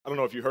don't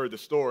know if you heard the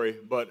story,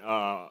 but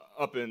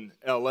up in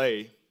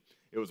L.A.,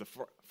 it was a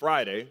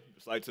Friday,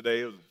 just like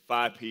today. It was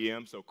 5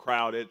 p.m., so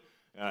crowded,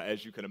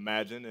 as you can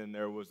imagine, and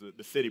there was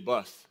the city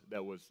bus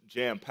that was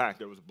jam-packed.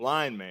 There was a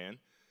blind man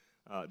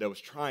that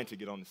was trying to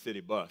get on the city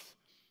bus.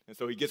 And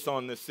so he gets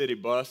on this city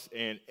bus,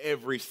 and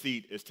every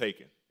seat is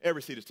taken.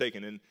 Every seat is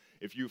taken. And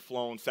if you've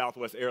flown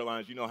Southwest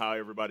Airlines, you know how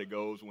everybody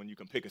goes when you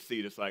can pick a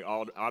seat. It's like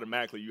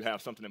automatically you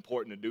have something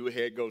important to do.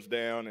 Head goes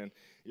down, and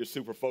you're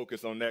super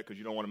focused on that because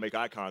you don't want to make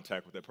eye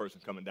contact with that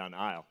person coming down the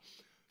aisle.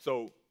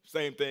 So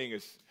same thing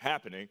is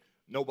happening.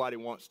 Nobody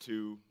wants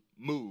to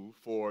move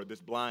for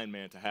this blind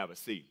man to have a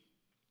seat.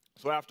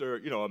 So after,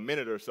 a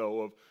minute or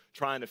so of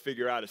trying to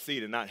figure out a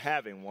seat and not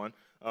having one,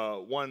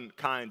 one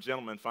kind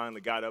gentleman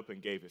finally got up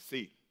and gave his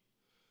seat.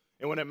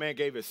 And when that man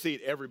gave his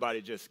seat,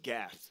 everybody just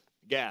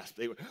gasped.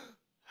 They were,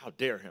 how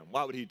dare him?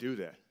 Why would he do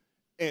that?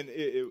 And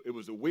it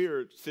was a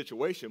weird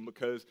situation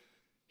because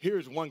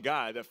here's one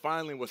guy that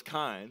finally was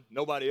kind.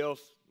 Nobody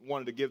else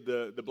wanted to give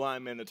the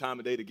blind man the time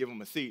of day to give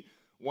him a seat.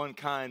 One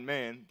kind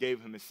man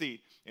gave him a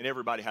seat, and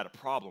everybody had a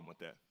problem with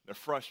that. They're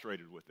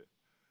frustrated with it.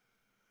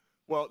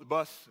 Well, the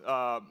bus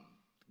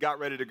got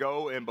ready to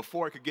go, and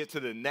before it could get to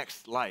the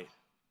next light,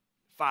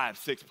 5,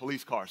 6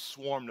 police cars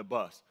swarmed the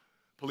bus.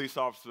 Police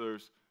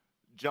officers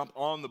jump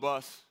on the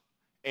bus,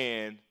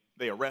 and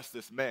they arrest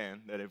this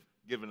man that had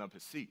given up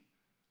his seat.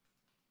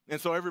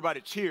 And so everybody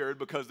cheered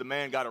because the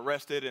man got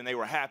arrested, and they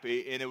were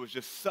happy, and it was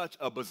just such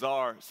a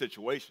bizarre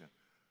situation.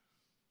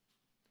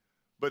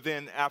 But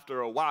then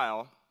after a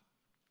while,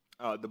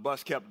 the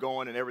bus kept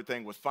going, and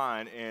everything was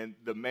fine, and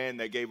the man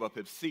that gave up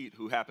his seat,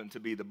 who happened to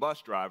be the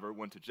bus driver,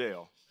 went to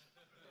jail.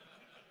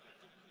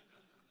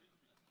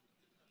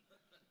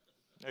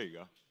 There you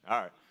go.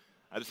 All right.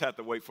 I just have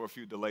to wait for a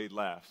few delayed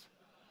laughs.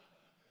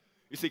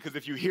 You see, because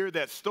if you hear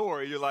that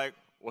story, you're like,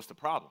 what's the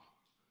problem?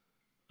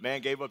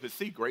 Man gave up his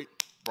seat, great,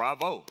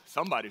 bravo.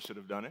 Somebody should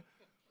have done it.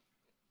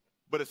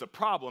 But it's a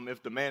problem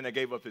if the man that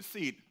gave up his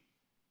seat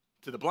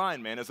to the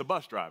blind man is a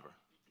bus driver.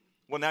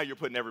 Well, now you're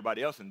putting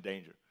everybody else in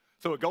danger.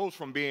 So it goes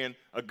from being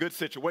a good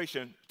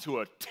situation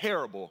to a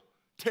terrible,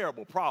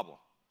 terrible problem.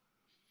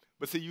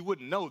 But see, you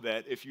wouldn't know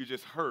that if you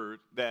just heard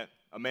that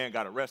a man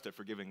got arrested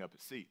for giving up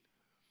his seat.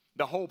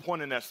 The whole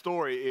point in that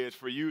story is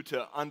for you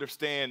to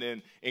understand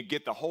and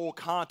get the whole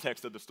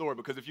context of the story,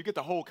 because if you get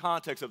the whole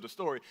context of the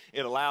story,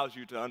 it allows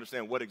you to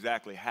understand what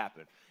exactly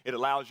happened. It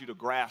allows you to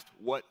grasp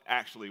what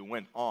actually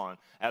went on,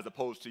 as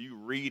opposed to you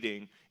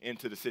reading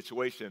into the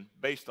situation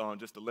based on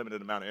just the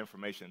limited amount of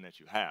information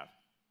that you have.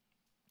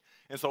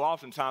 And so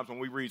oftentimes when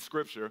we read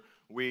Scripture,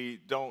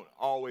 we don't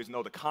always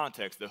know the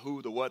context, the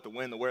who, the what, the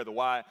when, the where, the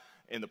why,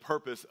 and the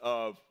purpose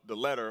of the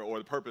letter or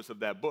the purpose of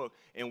that book,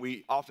 and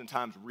we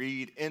oftentimes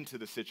read into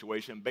the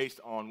situation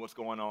based on what's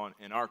going on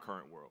in our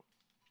current world.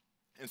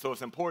 And so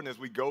it's important as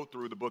we go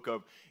through the book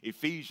of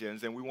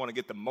Ephesians, and we want to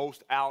get the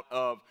most out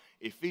of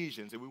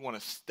Ephesians, and we want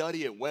to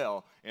study it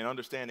well and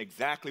understand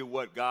exactly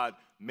what God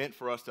meant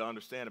for us to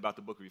understand about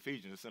the book of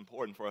Ephesians. It's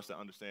important for us to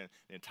understand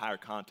the entire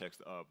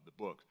context of the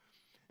book.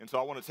 And so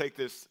I want to take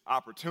this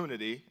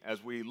opportunity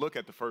as we look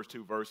at the first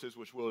 2 verses,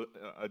 which will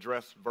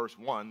address verse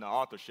 1, the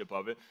authorship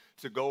of it,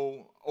 to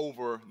go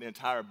over the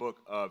entire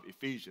book of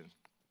Ephesians.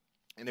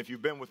 And if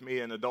you've been with me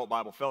in Adult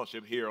Bible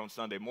Fellowship here on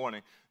Sunday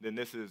morning, then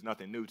this is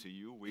nothing new to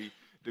you. We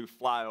do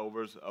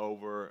flyovers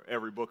over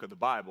every book of the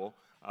Bible,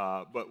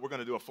 but we're going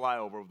to do a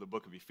flyover of the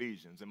book of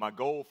Ephesians. And my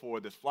goal for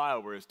this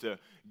flyover is to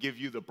give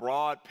you the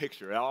broad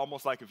picture,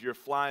 almost like if you're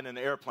flying in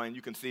an airplane,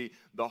 you can see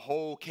the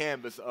whole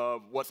canvas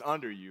of what's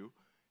under you,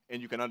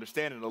 and you can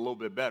understand it a little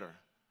bit better,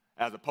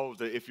 as opposed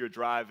to if you're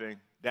driving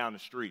down the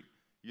street.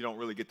 You don't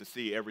really get to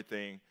see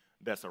everything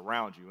that's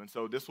around you. And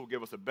so this will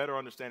give us a better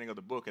understanding of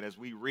the book, and as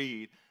we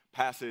read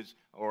passage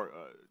or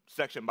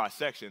section by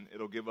section,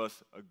 it'll give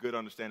us a good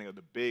understanding of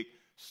the big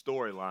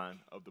storyline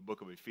of the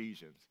book of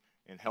Ephesians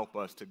and help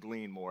us to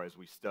glean more as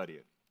we study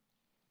it.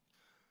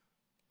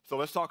 So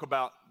let's talk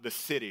about the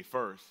city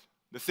first.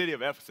 The city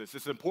of Ephesus.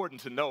 It's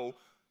important to know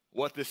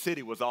what the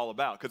city was all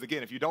about. Because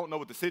again, if you don't know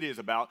what the city is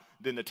about,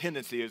 then the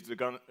tendency is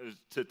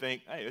to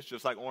think, hey, it's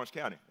just like Orange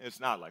County. It's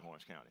not like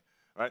Orange County,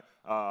 right?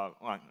 Well,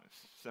 it's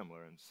similar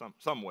in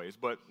some ways,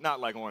 but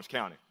not like Orange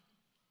County.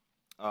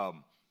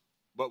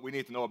 But we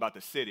need to know about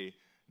the city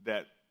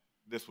that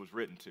this was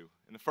written to.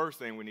 And the first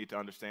thing we need to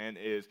understand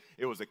is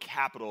it was the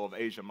capital of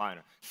Asia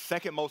Minor.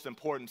 Second most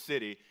important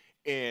city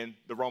in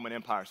the Roman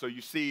Empire. So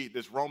you see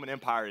this Roman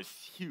Empire is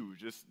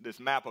huge. This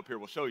map up here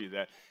will show you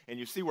that. And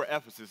you see where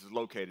Ephesus is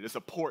located. It's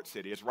a port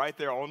city. It's right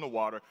there on the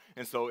water.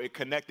 And so it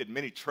connected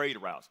many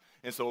trade routes.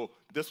 And so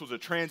this was a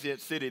transient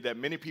city that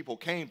many people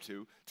came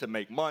to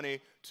make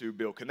money, to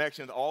build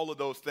connections, all of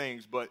those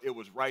things. But it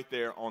was right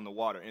there on the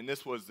water. And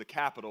this was the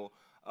capital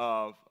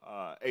of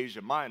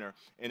Asia Minor.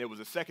 And it was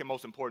the second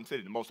most important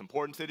city. The most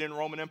important city in the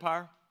Roman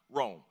Empire?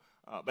 Rome.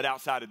 But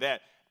outside of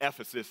that,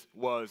 Ephesus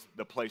was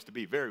the place to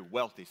be. Very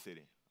wealthy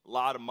city. A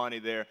lot of money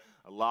there.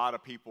 A lot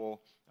of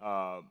people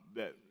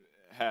that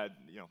had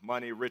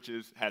money,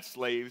 riches, had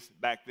slaves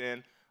back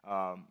then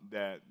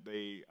that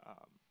they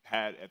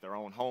had at their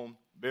own home.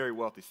 Very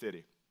wealthy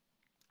city.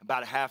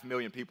 about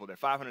 500,000 people there,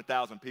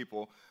 500,000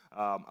 people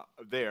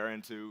there.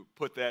 And to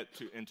put that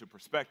into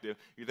perspective,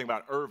 you think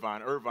about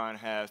Irvine. Irvine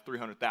has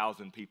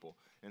 300,000 people.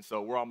 And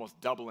so we're almost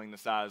doubling the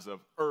size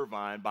of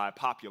Irvine by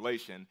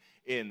population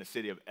in the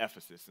city of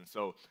Ephesus. And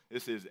so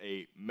this is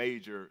a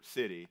major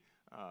city,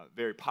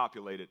 very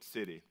populated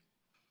city.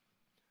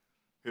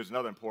 Here's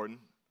another important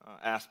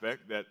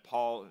aspect that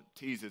Paul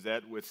teases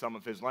at with some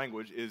of his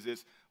language is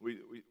this,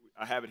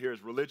 I have it here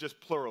as religious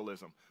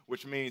pluralism,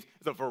 which means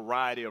there's a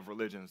variety of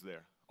religions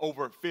there.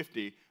 Over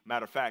 50,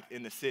 matter of fact,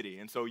 in the city.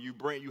 And so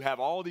you have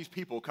all these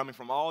people coming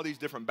from all these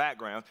different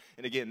backgrounds,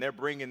 and again, they're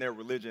bringing their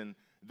religion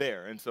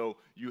there. And so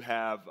you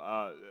have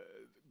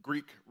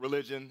Greek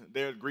religion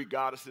there, Greek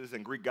goddesses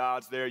and Greek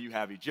gods there. You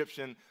have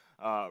Egyptian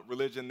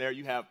religion there.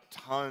 You have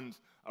tons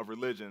of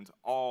religions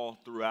all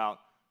throughout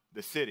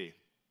the city.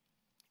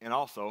 And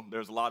also,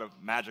 there's a lot of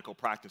magical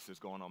practices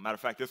going on. Matter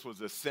of fact, this was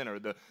the center,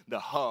 the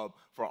hub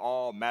for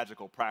all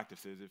magical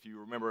practices. If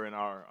you remember in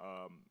our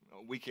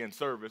weekend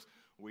service,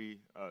 we,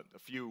 a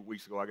few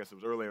weeks ago, I guess it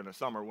was earlier in the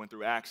summer, went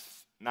through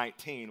Acts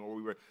 19, where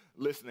we were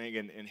listening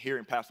and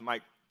hearing Pastor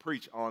Mike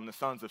preach on the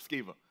sons of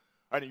Sceva.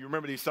 Right, and you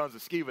remember these sons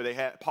of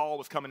Sceva, Paul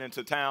was coming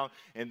into town,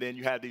 and then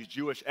you had these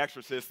Jewish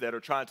exorcists that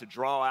are trying to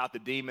draw out the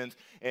demons.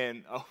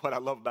 And what I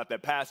love about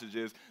that passage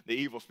is the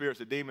evil spirits,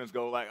 the demons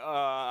go like,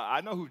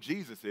 I know who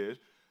Jesus is.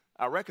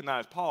 I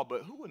recognize Paul,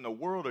 but who in the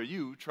world are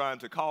you trying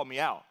to call me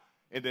out?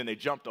 And then they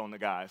jumped on the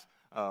guys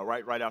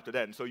right after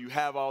that. And so you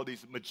have all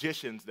these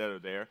magicians that are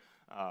there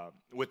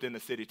within the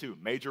city too.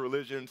 Major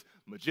religions,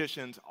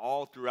 magicians,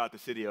 all throughout the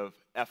city of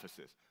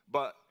Ephesus.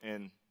 But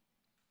in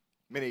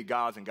many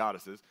gods and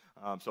goddesses,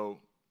 so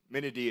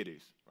many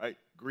deities, right?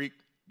 Greek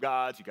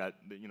gods, you got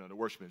they're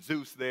worshiping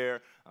Zeus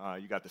there.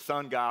 You got the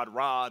sun god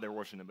Ra. They're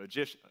worshiping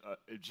the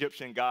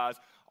Egyptian gods.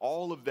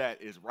 All of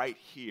that is right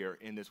here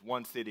in this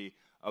one city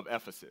of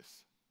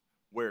Ephesus,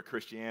 where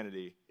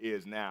Christianity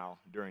is now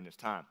during this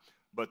time.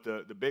 But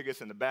the biggest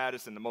and the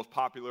baddest and the most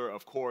popular,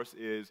 of course,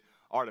 is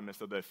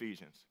Artemis of the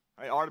Ephesians.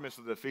 Right? Artemis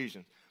of the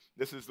Ephesians.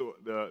 This is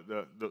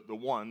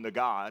the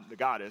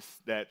goddess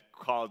that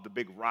caused the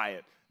big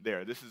riot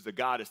there. This is the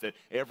goddess that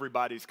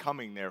everybody's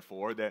coming there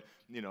for, that,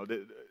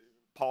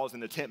 Paul's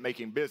in the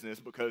tent-making business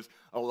because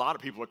a lot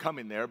of people are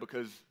coming there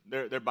because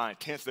they're buying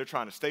tents, they're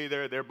trying to stay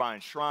there, they're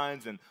buying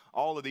shrines and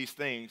all of these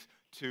things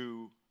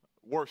to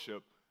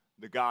worship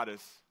the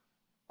goddess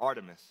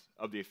Artemis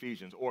of the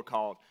Ephesians, or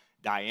called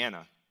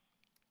Diana.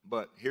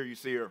 But here you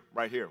see her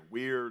right here,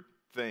 weird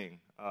thing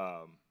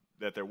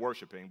that they're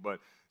worshiping,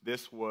 but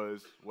this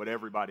was what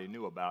everybody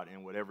knew about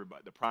and what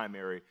the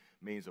primary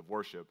means of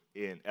worship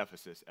in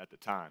Ephesus at the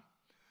time.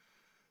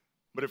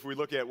 But if we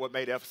look at what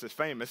made Ephesus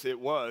famous, it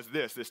was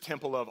this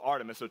temple of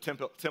Artemis, or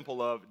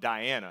temple of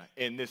Diana.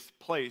 In this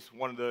place,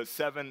 one of the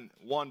 7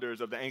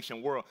 wonders of the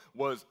ancient world,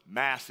 was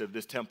massive,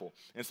 this temple.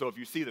 And so if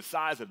you see the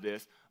size of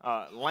this,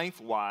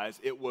 lengthwise,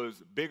 it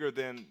was bigger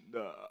than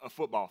a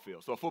football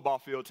field. So a football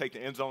field, take the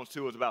end zones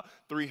too, is about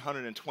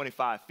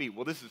 325 feet.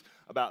 Well, this is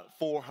about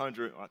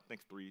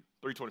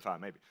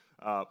 325 maybe,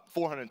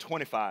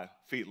 425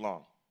 feet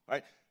long,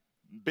 right?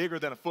 Bigger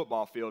than a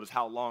football field is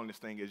how long this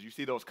thing is. You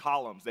see those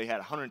columns, they had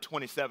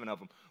 127 of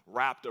them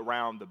wrapped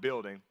around the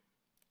building.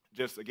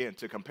 Just, again,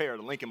 to compare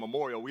the Lincoln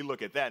Memorial, we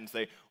look at that and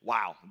say,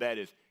 wow, that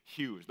is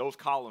huge. Those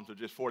columns are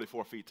just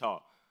 44 feet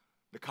tall.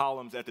 The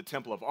columns at the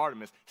Temple of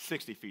Artemis,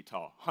 60 feet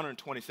tall,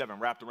 127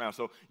 wrapped around.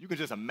 So you can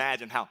just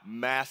imagine how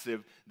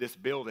massive this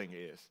building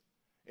is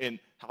and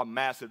how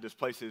massive this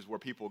place is where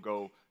people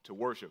go to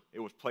worship. It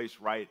was placed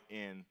right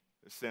in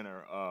the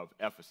center of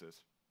Ephesus.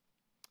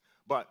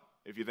 But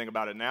if you think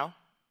about it now,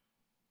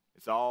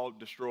 it's all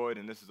destroyed,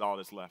 and this is all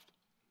that's left.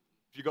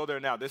 If you go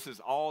there now, this is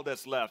all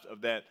that's left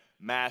of that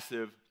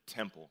massive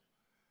temple.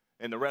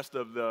 And the rest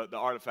of the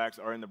artifacts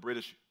are in the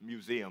British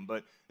Museum,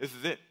 but this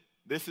is it.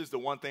 This is the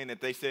one thing that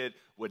they said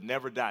would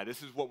never die.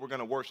 This is what we're going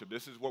to worship.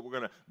 This is what we're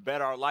going to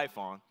bet our life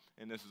on,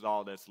 and this is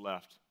all that's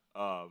left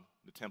of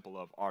the Temple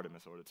of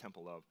Artemis, or the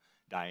Temple of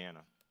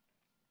Diana.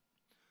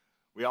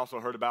 We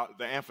also heard about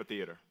the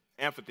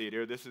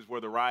amphitheater. This is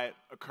where the riot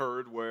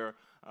occurred, where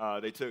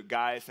they took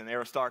Gaius and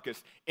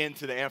Aristarchus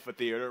into the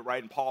amphitheater,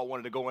 right? And Paul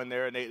wanted to go in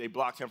there, and they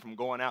blocked him from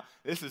going out.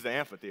 This is the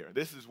amphitheater.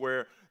 This is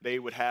where they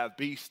would have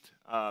beast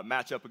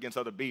match up against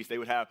other beasts. They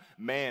would have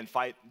man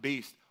fight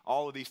beast.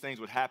 All of these things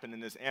would happen in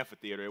this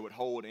amphitheater. It would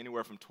hold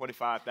anywhere from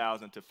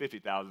 25,000 to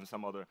 50,000,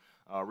 some other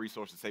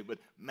resources say, but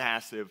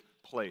massive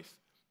place.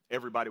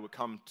 Everybody would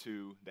come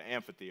to the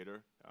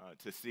amphitheater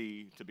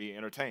to be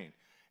entertained.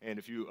 And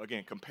if you,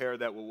 again, compare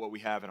that with what we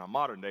have in our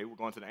modern day, we're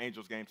going to the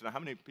Angels game tonight. How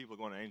many people are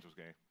going to the Angels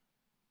game?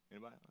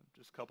 Anybody?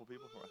 Just a couple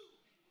people?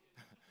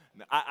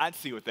 Now, I'd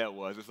see what that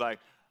was. It's like,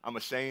 I'm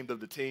ashamed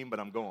of the team, but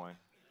I'm going.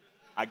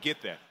 I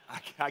get that.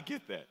 I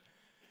get that.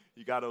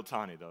 You got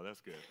Ohtani, though. That's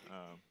good.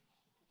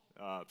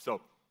 So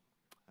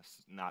that's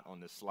not on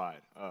this slide.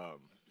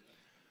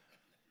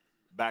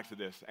 Back to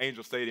this.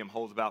 Angel Stadium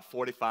holds about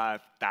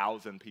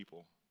 45,000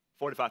 people.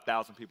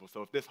 45,000 people.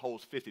 So if this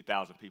holds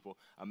 50,000 people,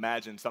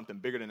 imagine something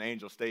bigger than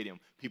Angel Stadium,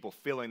 people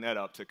filling that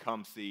up to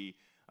come see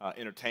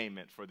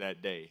entertainment for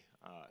that day.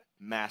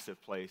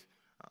 massive place.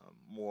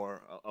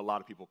 A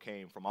lot of people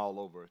came from all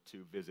over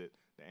to visit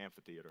the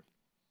amphitheater.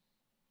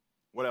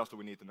 What else do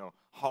we need to know?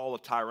 Hall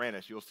of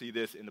Tyrannus. You'll see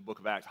this in the book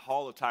of Acts.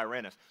 Hall of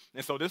Tyrannus.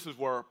 And so this is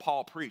where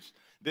Paul preached.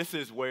 This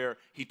is where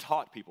he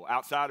taught people.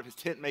 Outside of his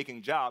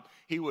tent-making job,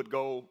 he would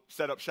go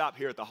set up shop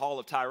here at the Hall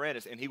of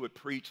Tyrannus, and he would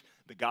preach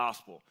the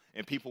gospel.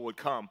 And people would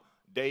come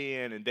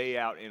day in and day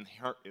out and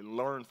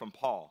learn from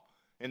Paul.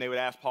 And they would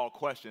ask Paul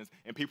questions,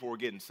 and people were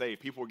getting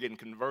saved. People were getting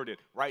converted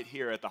right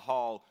here at the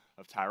Hall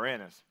of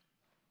Tyrannus.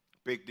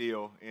 Big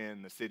deal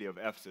in the city of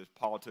Ephesus.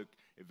 Paul took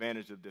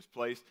advantage of this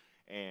place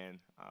and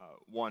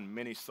won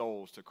many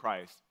souls to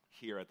Christ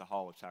here at the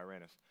Hall of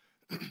Tyrannus.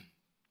 When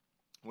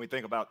we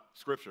think about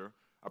Scripture,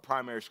 our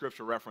primary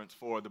Scripture reference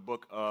for the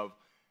book of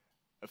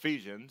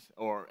Ephesians,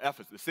 or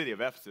Ephesus, the city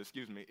of Ephesus,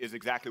 is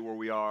exactly where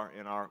we are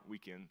in our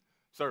weekend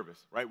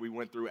service, right? We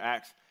went through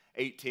Acts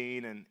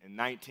 18 and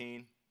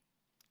 19.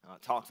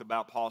 Talks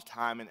about Paul's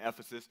time in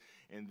Ephesus,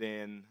 and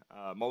then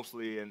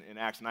mostly in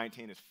Acts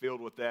 19 is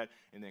filled with that,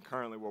 and then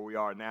currently where we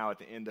are now at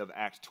the end of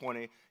Acts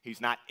 20,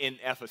 he's not in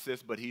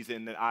Ephesus, but he's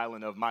in the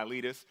island of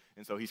Miletus,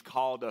 and so he's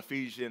called the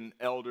Ephesian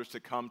elders to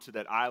come to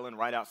that island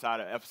right outside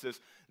of Ephesus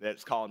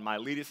that's called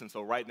Miletus, and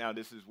so right now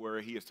this is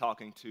where he is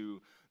talking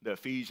to the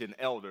Ephesian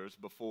elders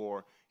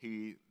before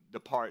he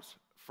departs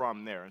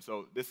from there. And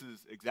so this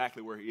is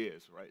exactly where he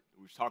is, right?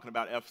 We're talking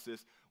about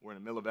Ephesus. We're in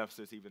the middle of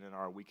Ephesus, even in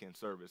our weekend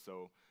service.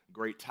 So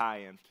great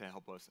tie-in to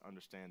help us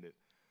understand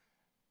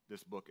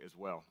this book as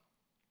well.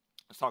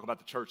 Let's talk about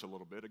the church a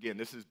little bit. Again,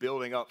 this is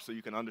building up so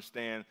you can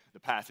understand the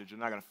passage. You're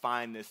not going to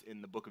find this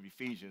in the book of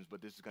Ephesians,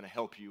 but this is going to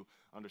help you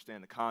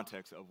understand the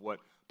context of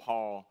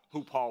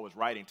who Paul was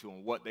writing to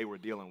and what they were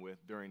dealing with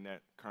during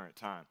that current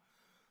time.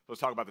 So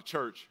let's talk about the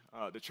church.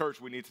 The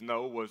church, we need to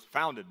know, was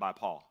founded by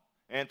Paul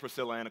and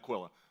Priscilla and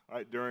Aquila.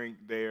 Right, during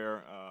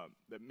their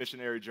the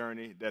missionary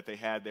journey that they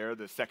had there,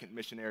 the second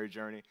missionary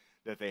journey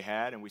that they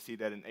had, and we see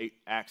that in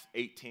Acts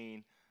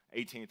 18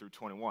 through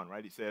 21,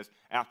 right? He says,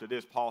 after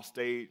this, Paul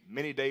stayed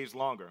many days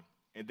longer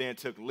and then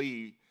took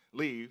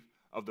leave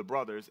of the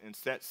brothers and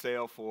set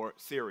sail for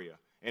Syria,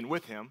 and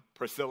with him,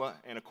 Priscilla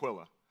and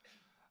Aquila.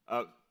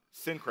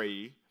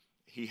 Cenchreae,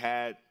 he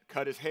had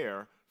cut his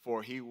hair,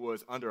 for he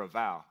was under a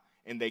vow,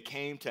 and they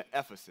came to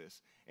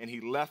Ephesus, and he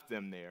left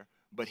them there.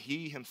 But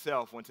he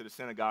himself went to the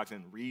synagogues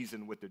and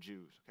reasoned with the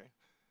Jews. Okay?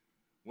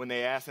 When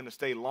they asked him to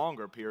stay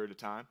longer period of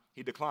time,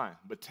 he declined.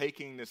 But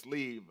taking this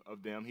leave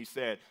of them, he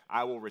said,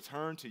 I will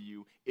return to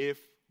you if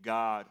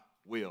God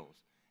wills.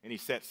 And he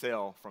set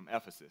sail from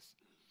Ephesus.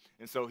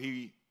 And so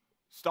he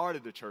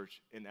started the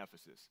church in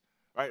Ephesus,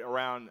 right?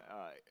 Around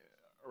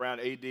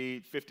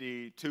AD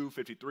 52,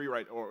 53,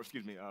 right? Or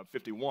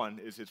 51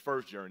 is his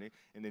first journey.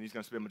 And then he's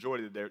going to spend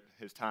majority of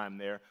his time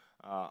there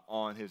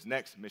on his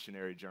next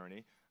missionary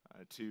journey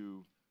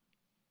to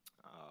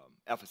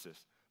Ephesus.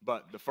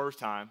 But the first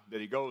time that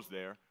he goes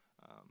there,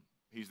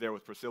 he's there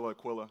with Priscilla,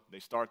 Aquila. They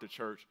start the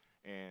church,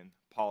 and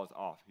Paul is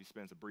off. He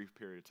spends a brief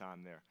period of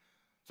time there.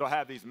 So I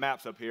have these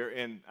maps up here,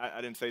 and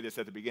I didn't say this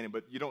at the beginning,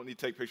 but you don't need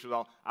to take pictures at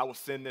all. I will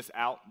send this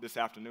out this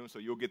afternoon, so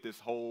you'll get this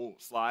whole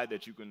slide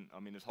that you can,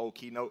 this whole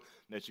keynote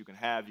that you can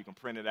have. You can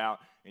print it out,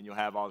 and you'll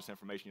have all this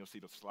information. You'll see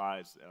the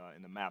slides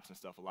and the maps and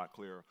stuff a lot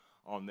clearer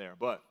on there.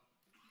 But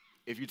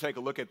if you take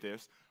a look at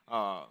this,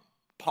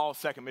 Paul's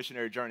second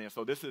missionary journey. And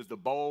so this is the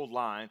bold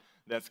line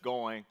that's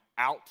going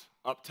out,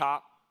 up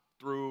top,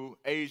 through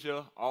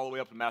Asia, all the way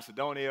up to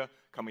Macedonia,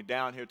 coming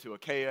down here to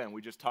Achaia, and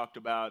we just talked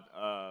about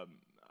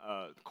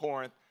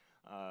Corinth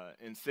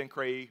and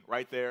Cenchreae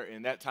right there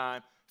in that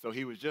time. So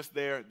he was just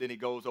there, then he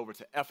goes over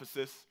to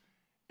Ephesus,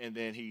 and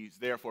then he's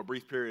there for a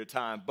brief period of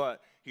time,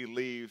 but he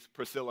leaves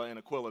Priscilla and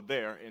Aquila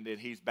there, and then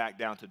he's back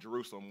down to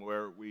Jerusalem,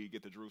 where we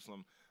get the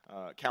Jerusalem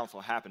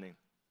council happening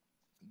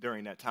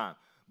during that time.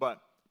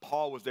 But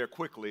Paul was there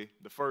quickly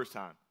the first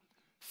time.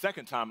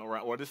 Second time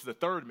around, or this is the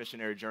third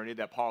missionary journey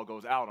that Paul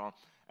goes out on.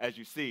 As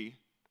you see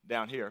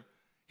down here,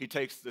 he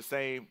takes the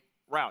same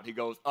route. He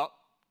goes up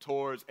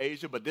towards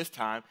Asia, but this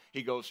time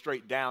he goes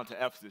straight down to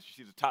Ephesus.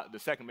 You see the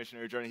second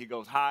missionary journey, he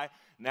goes high.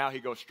 Now he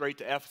goes straight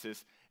to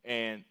Ephesus,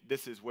 and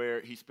this is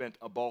where he spent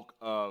a bulk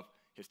of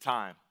his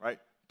time, right?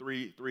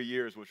 Three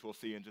years, which we'll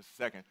see in just a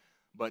second.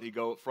 But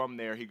from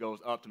there, he goes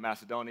up to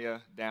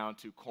Macedonia, down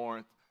to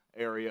Corinth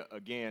area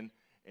again,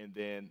 and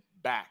then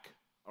back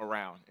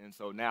around. And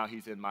so now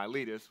he's in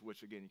Miletus,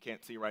 which again you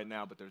can't see right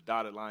now, but there's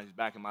dotted lines. He's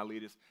back in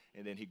Miletus,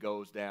 and then he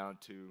goes down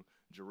to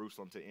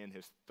Jerusalem to end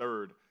his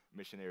third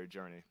missionary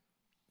journey.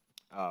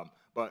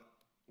 But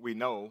we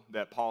know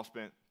that Paul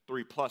spent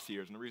 3+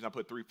 years, and the reason I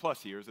put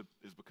 3+ years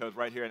is because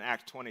right here in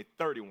Acts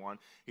 20:31,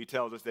 he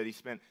tells us that he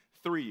spent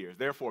 3 years.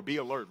 Therefore, be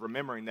alert,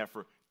 remembering that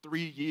for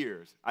 3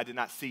 years I did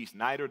not cease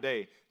night or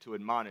day to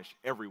admonish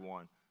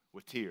everyone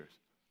with tears.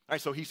 All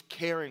right, so he's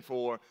caring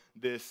for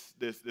this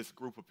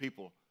group of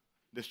people,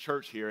 this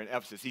church here in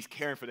Ephesus. He's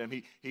caring for them.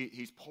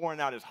 He's pouring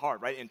out his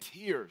heart, right, in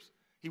tears.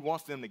 He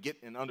wants them to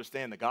get and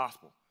understand the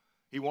gospel.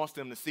 He wants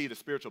them to see the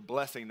spiritual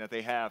blessing that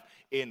they have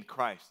in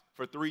Christ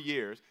for 3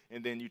 years,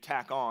 and then you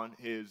tack on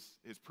his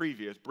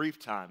previous brief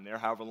time there,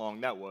 however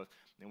long that was,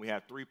 And we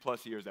have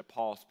 3+ years that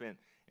Paul spent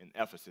in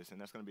Ephesus,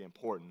 and that's going to be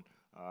important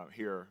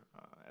here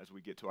as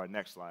we get to our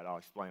next slide. I'll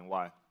explain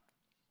why.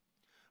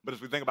 But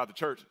as we think about the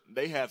church,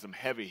 they had some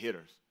heavy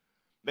hitters.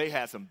 They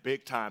had some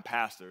big-time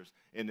pastors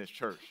in this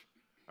church.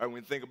 All right,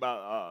 when we think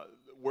about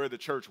where the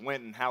church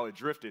went and how it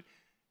drifted,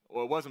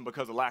 well, it wasn't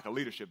because of lack of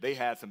leadership. They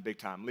had some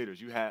big-time leaders.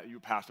 You were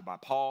pastored by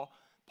Paul.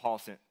 Paul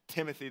sent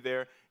Timothy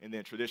there, and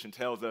then tradition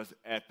tells us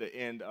at the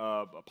end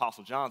of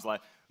Apostle John's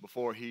life,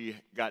 before he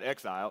got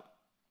exiled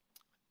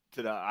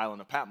to the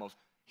island of Patmos,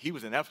 he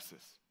was in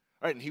Ephesus,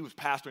 right? And he was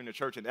pastoring the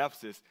church in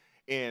Ephesus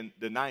in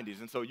the 90s.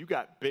 And so you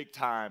got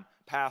big-time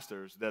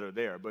pastors that are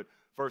there. But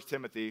 1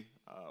 Timothy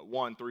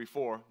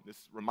 1:3-4,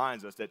 this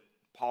reminds us that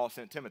Paul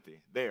sent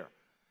Timothy there.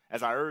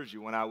 As I urged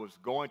you when I was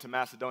going to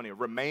Macedonia,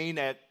 remain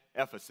at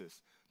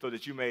Ephesus, so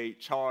that you may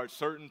charge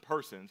certain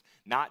persons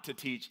not to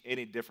teach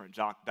any different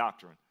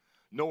doctrine,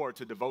 nor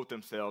to devote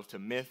themselves to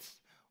myths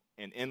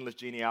and endless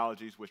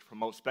genealogies which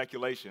promote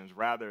speculations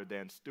rather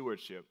than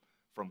stewardship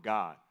from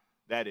God,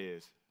 that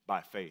is,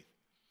 by faith.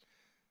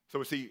 So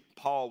we see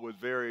Paul was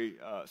very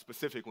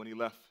specific when he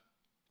left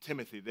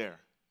Timothy there,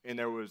 and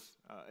there was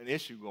an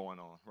issue going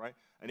on, right?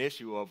 An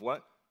issue of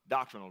what?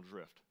 Doctrinal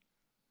drift.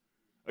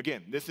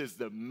 Again, this is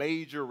the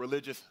major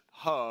religious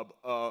hub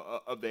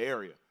of the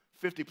area.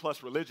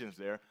 50+ religions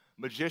there,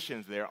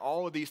 magicians there,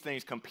 all of these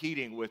things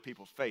competing with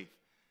people's faith.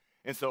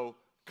 And so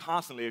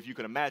constantly, if you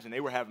can imagine, they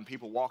were having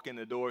people walk in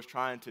the doors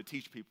trying to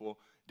teach people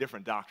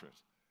different doctrines.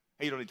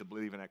 Hey, you don't need to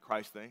believe in that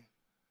Christ thing,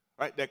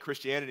 right? That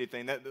Christianity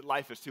thing, that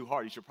life is too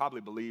hard. You should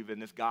probably believe in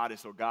this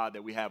goddess or God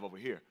that we have over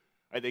here,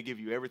 right? They give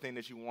you everything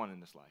that you want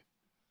in this life,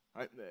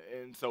 right?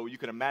 And so you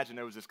can imagine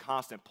there was this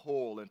constant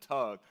pull and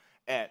tug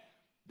at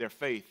their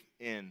faith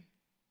in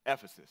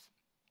Ephesus.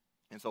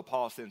 And so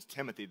Paul sends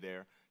Timothy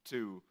there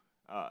to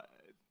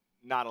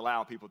not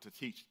allow people to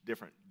teach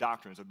different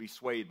doctrines or be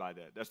swayed by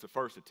that. That's the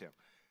first attempt.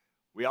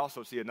 We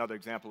also see another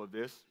example of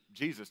this.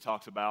 Jesus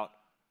talks about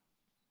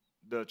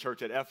the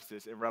church at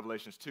Ephesus in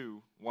Revelations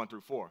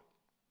 2:1-4.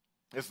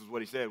 This is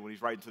what he said when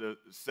he's writing to the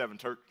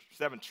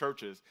seven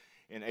churches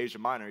in Asia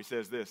Minor. He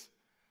says this,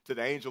 to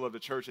the angel of the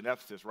church in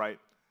Ephesus, right?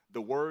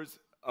 The words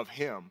of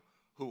him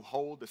who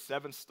hold the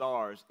 7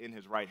 stars in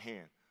his right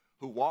hand,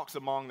 who walks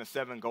among the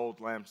 7 gold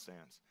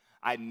lampstands.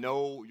 I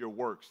know your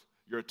works,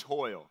 your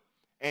toil,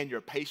 and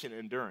your patient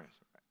endurance,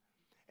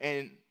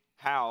 and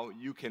how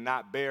you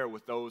cannot bear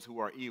with those who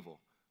are evil,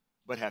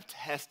 but have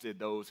tested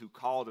those who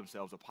call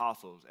themselves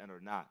apostles and are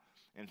not,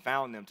 and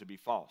found them to be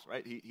false,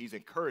 right? He's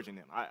encouraging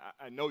them.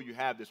 I know you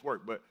have this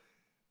work, but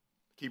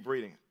keep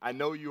reading. I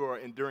know you are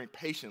enduring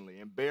patiently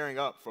and bearing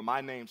up for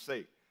my name's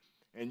sake,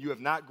 and you have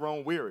not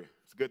grown weary.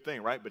 It's a good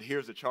thing, right? But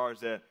here's the charge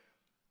that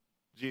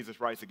Jesus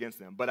writes against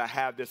them. But I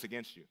have this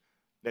against you,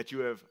 that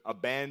you have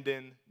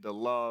abandoned the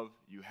love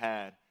you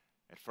had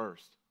at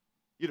first.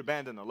 You'd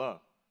abandoned the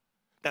love.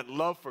 That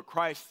love for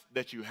Christ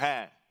that you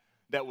had,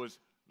 that was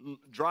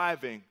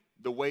driving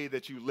the way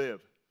that you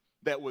live,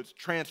 that was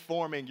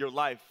transforming your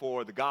life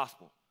for the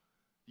gospel.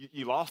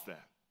 You lost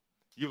that.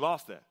 You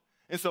lost that.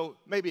 And so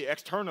maybe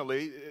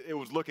externally it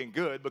was looking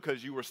good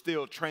because you were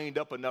still trained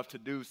up enough to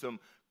do some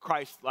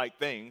Christ-like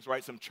things,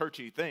 right? Some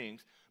churchy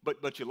things,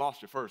 but you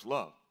lost your first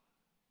love.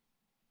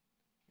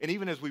 And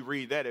even as we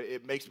read that,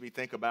 it makes me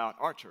think about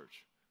our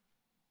church.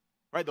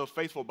 Right, those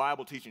faithful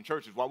Bible teaching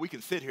churches, while we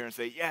can sit here and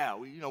say, yeah,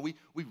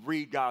 we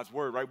read God's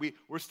word, right? We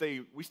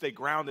stay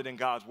grounded in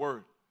God's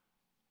word.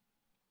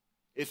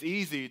 It's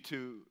easy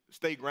to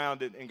stay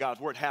grounded in God's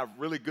word, have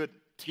really good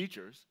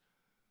teachers,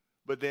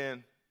 but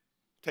then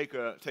take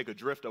a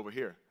drift over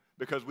here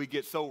because we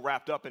get so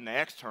wrapped up in the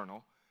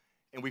external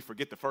and we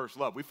forget the first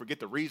love. We forget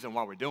the reason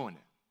why we're doing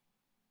it.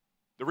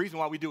 The reason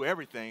why we do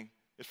everything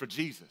is for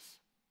Jesus.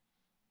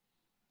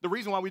 The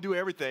reason why we do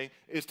everything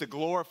is to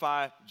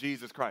glorify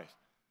Jesus Christ.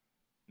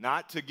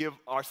 Not to give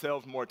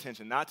ourselves more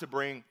attention, not to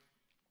bring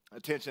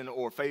attention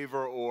or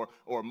favor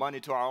or money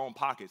to our own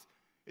pockets.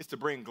 It's to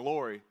bring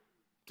glory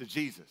to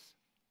Jesus.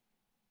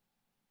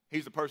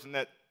 He's the person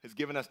that has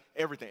given us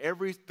everything.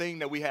 Everything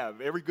that we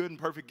have, every good and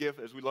perfect gift,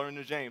 as we learn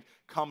in James,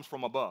 comes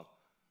from above.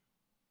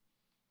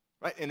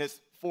 Right? And it's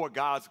for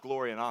God's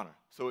glory and honor.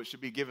 So it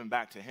should be given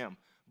back to him.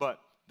 But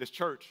this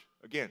church,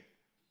 again,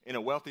 in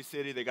a wealthy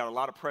city, they got a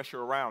lot of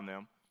pressure around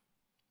them.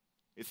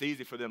 It's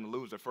easy for them to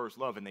lose their first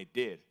love, and they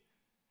did.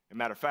 As a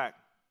matter of fact,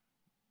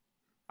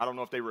 I don't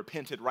know if they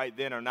repented right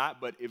then or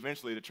not, but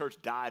eventually the church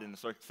died in the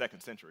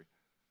 2nd century.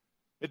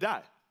 It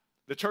died.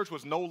 The church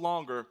was no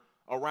longer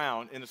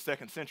around in the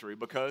 2nd century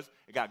because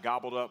it got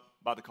gobbled up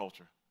by the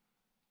culture.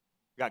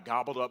 It got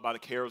gobbled up by the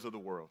cares of the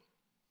world.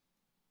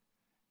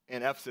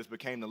 And Ephesus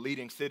became the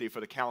leading city for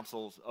the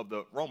councils of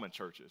the Roman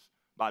churches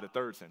by the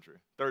 3rd century.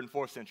 3rd and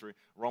 4th century,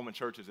 Roman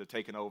churches had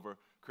taken over.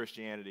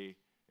 Christianity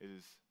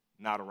is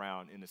not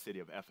around in the city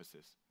of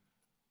Ephesus,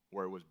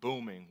 where it was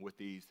booming with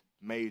these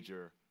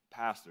major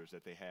pastors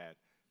that they had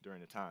during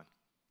the time.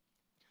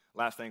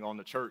 Last thing on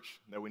the church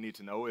that we need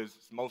to know is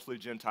it's mostly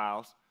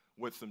Gentiles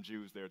with some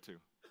Jews there too.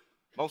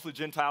 Mostly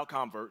Gentile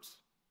converts.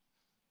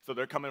 So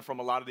they're coming from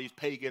a lot of these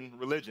pagan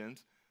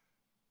religions,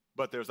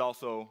 but there's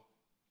also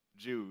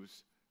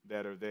Jews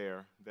that are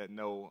there that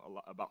know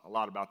a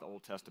lot about the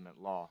Old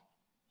Testament law.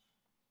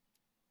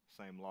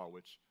 Same law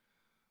which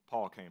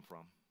Paul came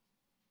from.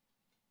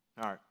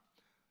 All right.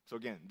 So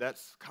again,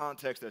 that's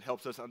context that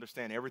helps us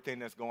understand everything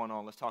that's going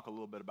on. Let's talk a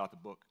little bit about the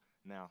book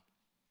now.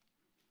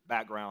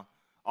 Background.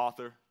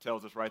 Author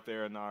tells us right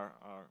there in our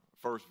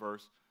first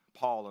verse,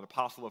 Paul, an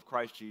apostle of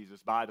Christ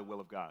Jesus by the will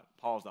of God.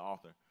 Paul's the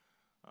author.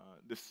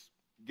 This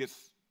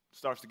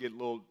starts to get a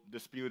little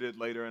disputed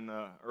later in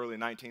the early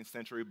 19th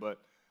century, but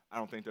I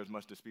don't think there's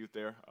much dispute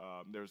there.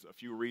 There's a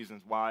few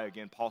reasons why.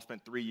 Again, Paul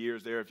spent 3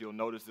 years there. If you'll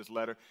notice, this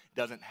letter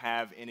doesn't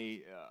have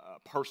any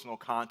personal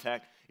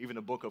contact. Even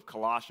the book of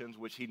Colossians,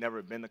 which he'd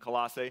never been to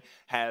Colossae,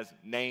 has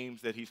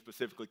names that he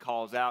specifically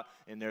calls out,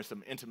 and there's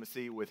some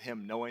intimacy with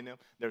him knowing them.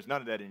 There's none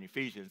of that in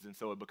Ephesians, and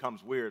so it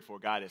becomes weird for a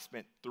guy that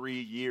spent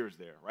 3 years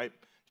there, right,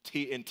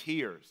 in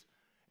tears.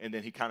 And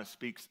then he kind of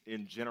speaks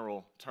in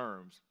general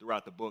terms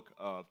throughout the book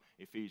of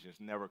Ephesians,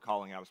 never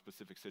calling out a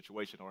specific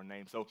situation or a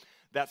name. So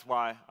that's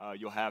why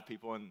you'll have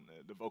people, and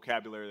the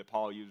vocabulary that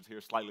Paul uses here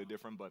is slightly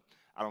different, but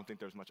I don't think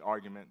there's much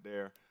argument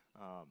there.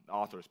 The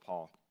author is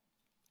Paul.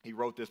 He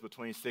wrote this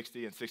between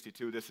 60 and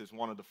 62. This is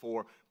one of the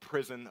 4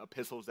 prison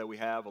epistles that we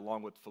have,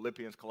 along with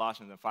Philippians,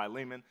 Colossians, and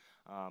Philemon.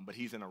 But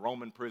he's in a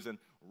Roman prison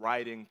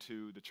writing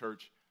to the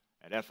church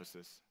at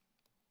Ephesus.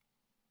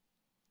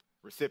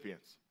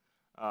 Recipients.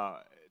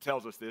 It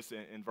tells us this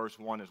in verse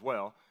 1 as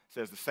well. It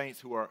says, the saints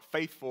who are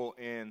faithful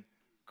in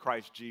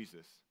Christ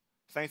Jesus.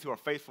 Saints who are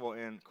faithful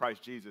in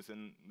Christ Jesus.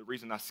 And the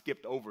reason I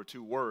skipped over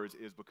 2 words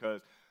is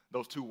because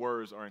those 2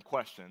 words are in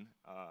question.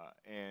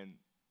 And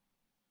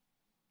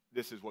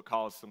this is what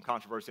caused some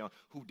controversy on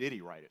who did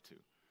he write it to.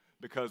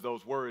 Because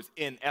those words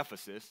in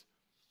Ephesus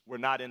were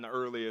not in the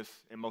earliest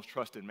and most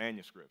trusted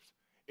manuscripts.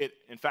 It,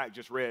 in fact,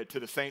 just read to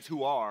the saints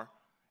who are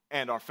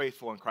and are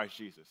faithful in Christ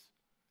Jesus.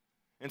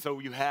 And so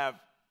you have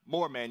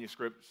more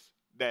manuscripts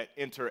that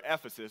enter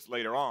Ephesus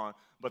later on,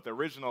 but the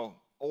original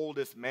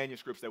oldest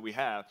manuscripts that we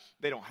have,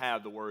 they don't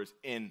have the words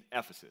in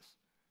Ephesus.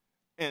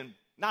 And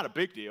not a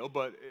big deal,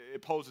 but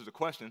it poses a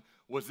question,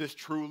 was this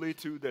truly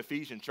to the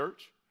Ephesian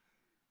church?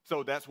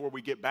 So that's where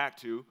we get back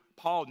to,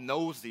 Paul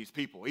knows these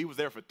people. He was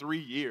there for 3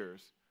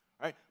 years,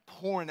 right,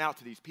 pouring out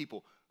to these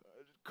people,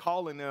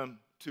 calling them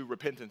to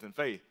repentance and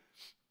faith,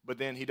 but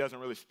then he doesn't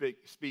really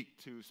speak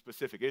to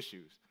specific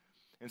issues.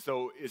 And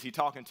so is he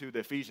talking to the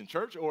Ephesian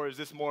church, or is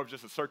this more of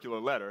just a circular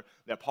letter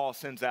that Paul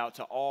sends out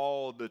to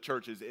all the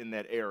churches in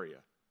that area?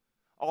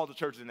 All the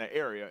churches in that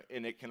area,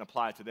 and it can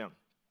apply to them.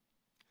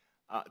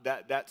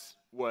 That's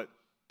what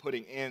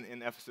putting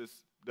in Ephesus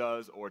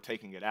does, or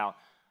taking it out.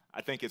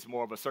 I think it's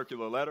more of a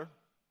circular letter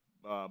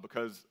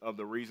because of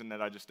the reason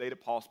that I just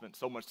stated. Paul spent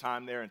so much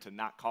time there, and to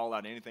not call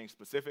out anything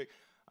specific,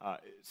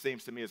 it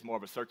seems to me it's more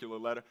of a circular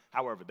letter.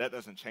 However, that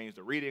doesn't change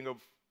the reading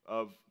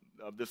of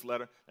this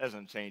letter. That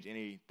doesn't change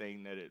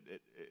anything that it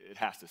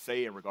has to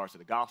say in regards to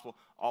the gospel.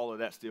 All of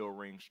that still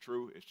rings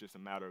true. It's just a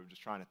matter of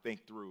just trying to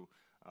think through,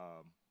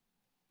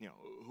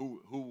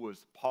 who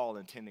was Paul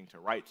intending to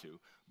write to.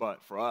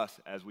 But for us,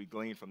 as we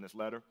glean from this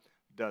letter,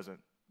 doesn't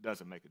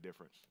make a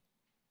difference.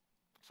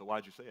 So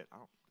why'd you say it?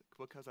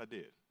 Because I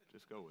did.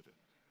 Just go with it.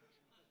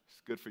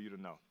 It's good for you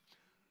to know.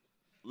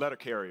 Letter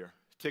carrier,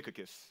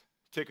 Tychicus.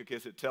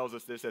 Tychicus, it tells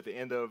us this at the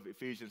end of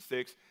Ephesians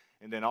 6.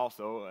 And then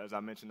also, as I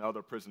mentioned, the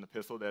other prison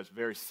epistle that's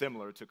very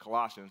similar to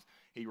Colossians.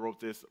 He wrote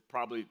this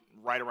probably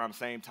right around the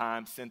same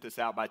time, sent this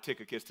out by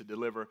Tychicus to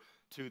deliver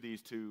to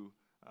these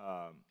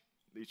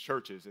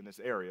churches in this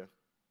area.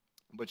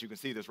 But you can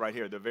see this right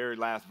here, the very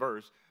last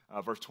verse,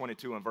 verse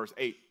 22 and verse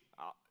 8,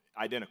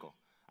 identical.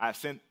 I have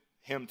sent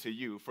him to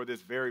you for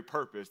this very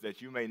purpose,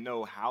 that you may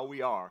know how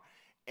we are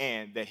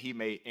and that he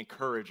may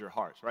encourage your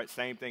hearts, right?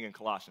 Same thing in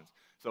Colossians.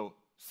 So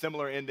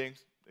similar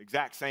endings,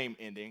 exact same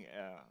ending,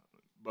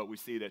 but we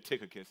see that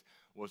Tychicus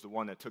was the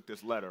one that took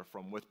this letter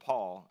from with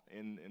Paul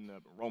in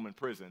the Roman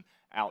prison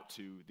out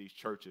to these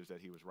churches that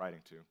he was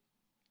writing to.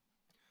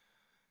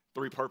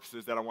 3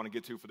 purposes that I want to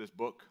get to for this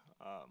book.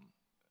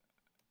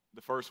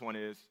 The first one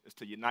is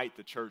to unite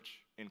the church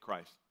in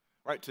Christ,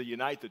 right? To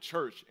unite the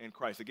church in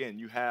Christ. Again,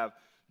 you have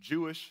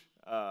Jewish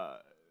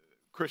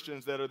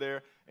Christians that are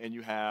there, and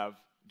you have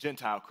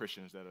Gentile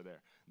Christians that are there.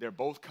 They're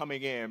both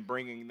coming in,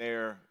 bringing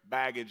their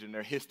baggage and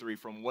their history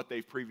from what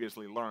they've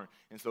previously learned.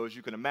 And so as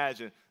you can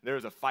imagine,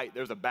 there's a fight,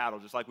 there's a battle,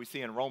 just like we see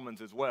in Romans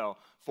as well,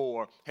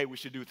 for, hey, we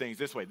should do things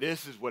this way.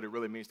 This is what it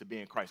really means to be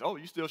in Christ. Oh,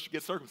 you still should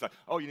get circumcised.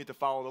 Oh, you need to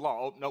follow the law.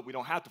 Oh, no, we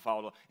don't have to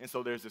follow the law. And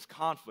so there's this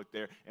conflict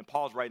there. And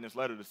Paul's writing this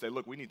letter to say,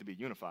 look, we need to be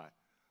unified.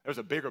 There's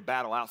a bigger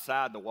battle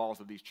outside the walls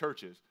of these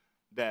churches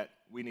that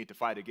we need to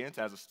fight against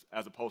as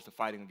opposed to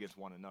fighting against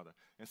one another.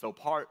 And so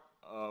part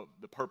of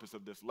the purpose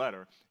of this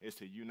letter is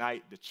to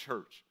unite the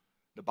church,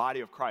 the body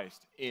of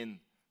Christ in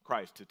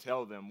Christ, to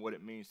tell them what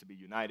it means to be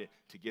united,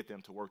 to get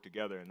them to work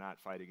together and not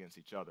fight against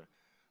each other.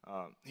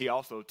 He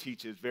also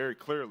teaches very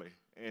clearly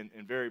and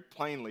very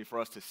plainly for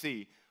us to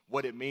see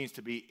what it means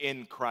to be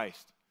in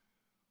Christ.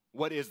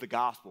 What is the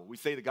gospel? We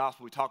say the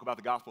gospel, we talk about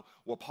the gospel.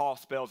 Well, Paul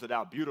spells it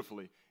out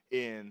beautifully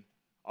in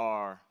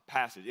our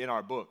passage, in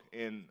our book,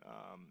 in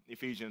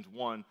Ephesians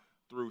 1,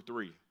 through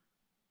 3.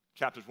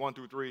 Chapters 1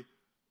 through 3,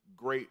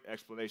 great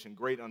explanation,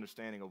 great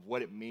understanding of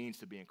what it means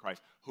to be in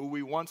Christ, who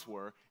we once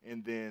were,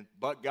 and then,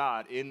 but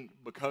God,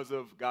 because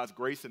of God's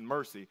grace and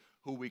mercy,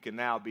 who we can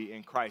now be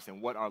in Christ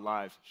and what our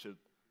lives should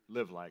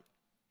live like,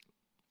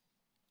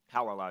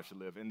 how our lives should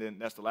live. And then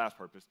that's the last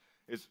purpose,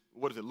 is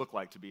what does it look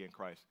like to be in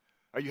Christ?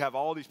 You have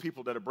all these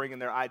people that are bringing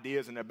their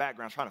ideas and their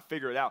backgrounds, trying to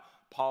figure it out.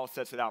 Paul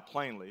sets it out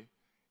plainly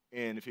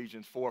in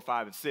Ephesians 4,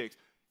 5, and 6.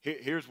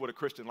 Here's what a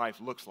Christian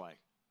life looks like.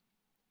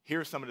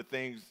 Here's some of the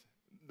things,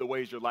 the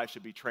ways your life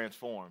should be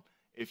transformed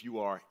if you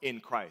are in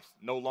Christ.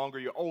 No longer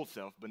your old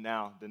self, but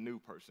now the new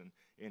person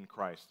in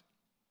Christ.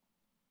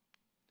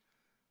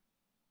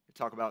 We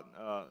talk about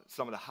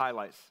some of the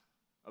highlights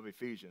of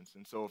Ephesians.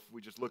 And so if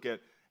we just look at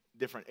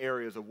different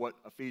areas of what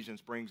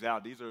Ephesians brings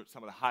out, these are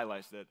some of the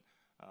highlights that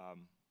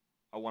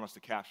I want us to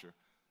capture.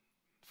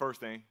 First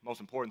thing,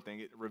 most important thing,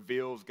 it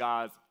reveals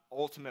God's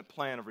ultimate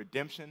plan of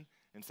redemption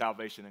and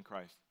salvation in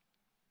Christ.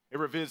 It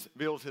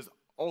reveals his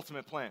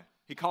ultimate plan.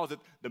 He calls it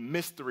the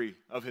mystery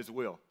of his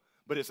will.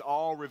 But it's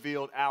all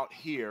revealed out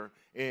here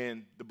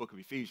in the book of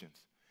Ephesians.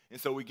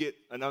 And so we get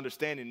an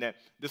understanding that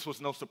this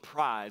was no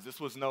surprise. This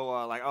was no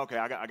okay,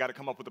 I got to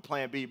come up with a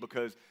plan B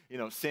because,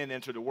 sin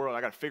entered the world.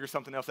 I got to figure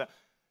something else out.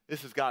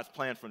 This is God's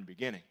plan from the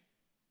beginning.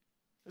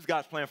 This is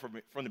God's plan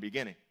from the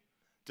beginning,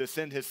 to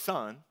send his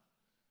son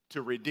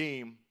to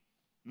redeem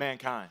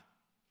mankind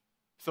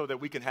so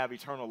that we can have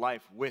eternal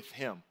life with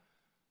him.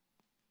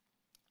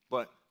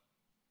 But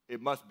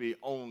it must be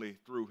only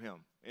through him,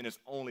 and it's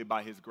only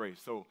by his grace.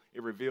 So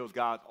it reveals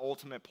God's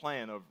ultimate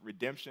plan of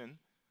redemption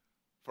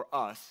for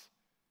us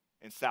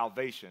and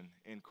salvation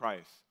in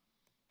Christ.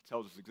 It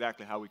tells us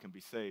exactly how we can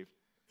be saved.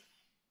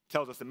 It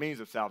tells us the means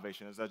of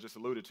salvation, as I just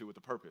alluded to with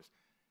the purpose.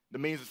 The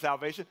means of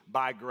salvation,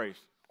 by grace,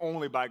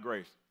 only by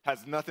grace.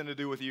 Has nothing to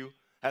do with you,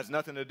 has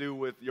nothing to do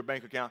with your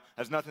bank account,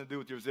 has nothing to do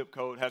with your zip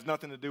code, has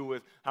nothing to do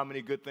with how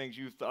many good things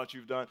you thought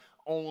you've done,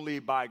 only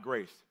by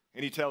grace.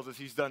 And he tells us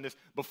he's done this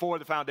before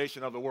the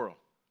foundation of the world.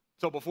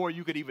 So before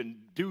you could even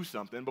do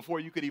something,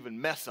 before you could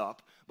even mess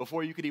up,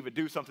 before you could even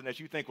do something that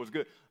you think was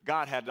good,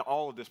 God had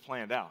all of this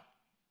planned out.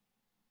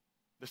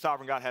 The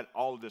sovereign God had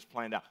all of this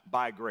planned out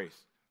by grace.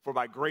 For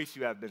by grace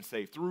you have been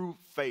saved through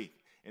faith.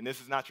 And this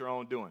is not your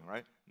own doing,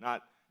 right?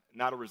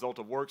 Not a result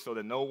of work, so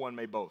that no one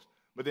may boast.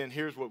 But then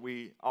here's what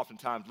we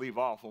oftentimes leave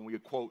off when we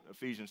quote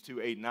Ephesians 2,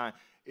 8, and 9,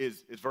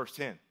 is verse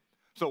 10.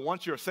 So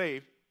once you're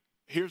saved,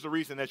 here's the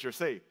reason that you're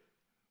saved.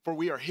 For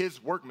we are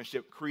his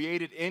workmanship,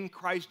 created in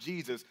Christ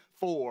Jesus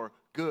for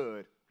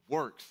good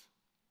works.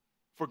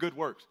 For good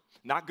works.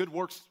 Not good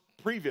works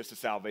previous to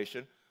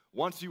salvation.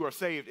 Once you are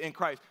saved in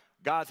Christ,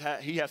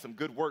 he has some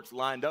good works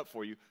lined up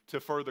for you to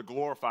further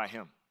glorify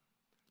him,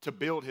 to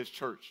build his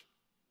church.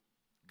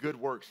 Good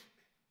works,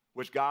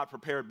 which God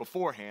prepared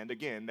beforehand,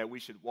 again, that we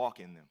should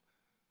walk in them.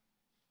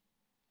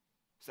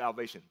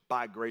 Salvation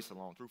by grace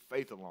alone, through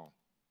faith alone.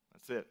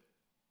 That's it.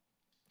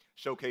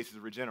 Showcases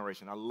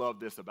regeneration. I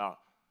love this about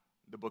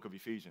the book of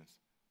Ephesians,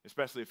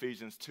 especially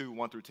Ephesians 2,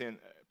 1 through 10,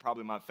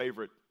 probably my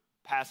favorite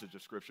passage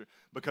of Scripture,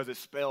 because it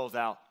spells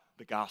out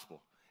the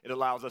gospel. It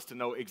allows us to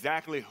know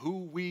exactly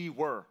who we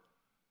were,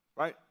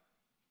 right?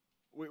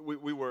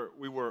 We were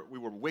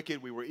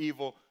wicked, we were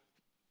evil,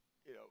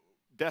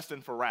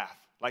 destined for wrath,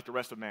 like the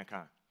rest of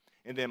mankind.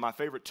 And then my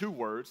favorite two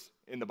words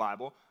in the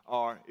Bible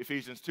are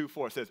Ephesians 2,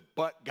 4. It says,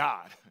 but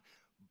God.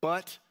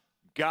 But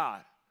God.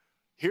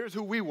 Here's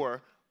who we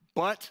were,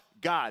 but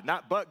God.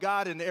 Not but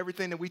God and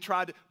everything that we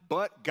tried to,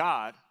 but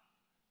God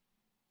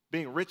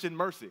being rich in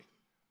mercy.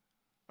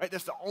 Right?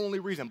 That's the only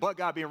reason. But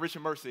God being rich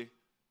in mercy,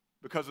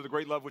 because of the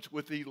great love which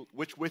with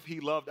he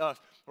loved us.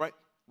 Right?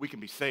 We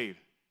can be saved.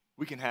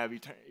 We can have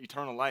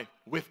eternal life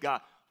with God.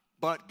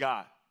 But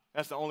God.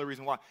 That's the only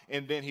reason why.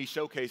 And then he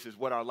showcases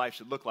what our life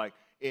should look like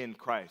in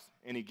Christ.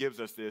 And he gives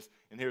us this,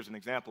 and here's an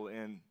example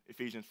in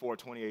Ephesians 4,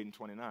 28 and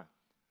 29.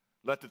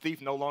 Let the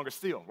thief no longer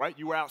steal, right?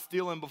 You were out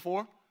stealing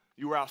before.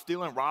 You were out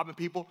stealing, robbing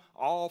people,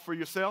 all for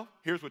yourself.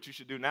 Here's what you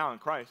should do now in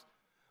Christ.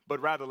 But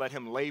rather let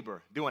him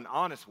labor, doing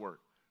honest work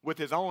with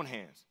his own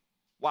hands.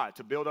 Why?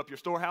 To build up your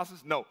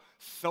storehouses? No,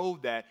 so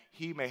that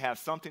he may have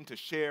something to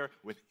share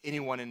with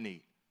anyone in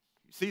need.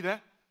 You see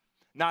that?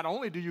 Not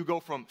only do you go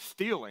from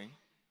stealing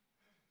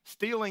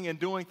and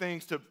doing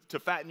things to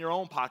fatten your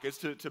own pockets,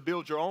 to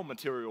build your own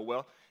material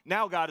wealth.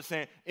 Now God is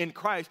saying, in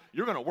Christ,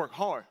 you're going to work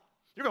hard.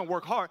 You're going to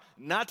work hard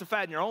not to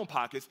fatten your own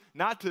pockets,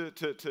 not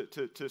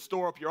to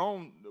store up your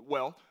own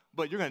wealth,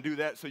 but you're going to do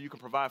that so you can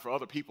provide for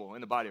other people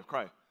in the body of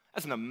Christ.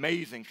 That's an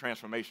amazing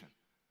transformation.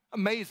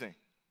 Amazing.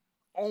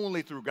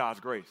 Only through God's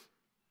grace.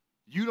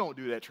 You don't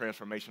do that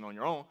transformation on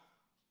your own,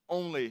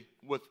 only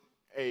with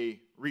a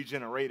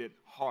regenerated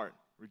heart.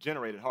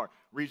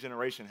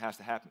 Regeneration has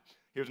to happen.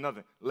 Here's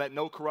another thing. Let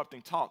no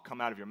corrupting talk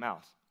come out of your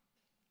mouth,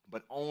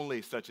 but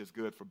only such as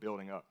good for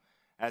building up,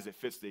 as it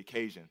fits the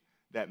occasion,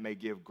 that may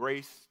give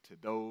grace to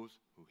those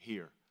who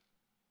hear.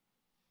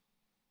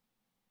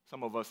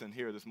 Some of us in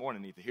here this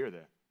morning need to hear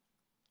that.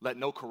 Let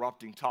no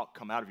corrupting talk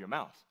come out of your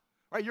mouth.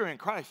 Right? You're in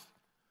Christ.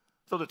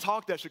 So the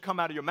talk that should come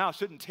out of your mouth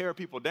shouldn't tear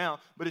people down,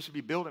 but it should be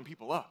building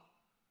people up.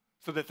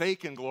 so that they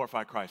can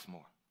glorify Christ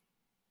more.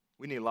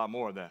 We need a lot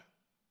more of that.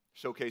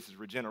 Showcases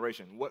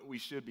regeneration, what we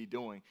should be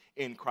doing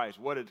in Christ,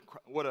 what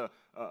a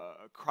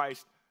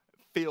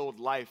Christ-filled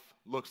life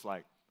looks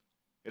like.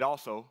 It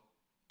also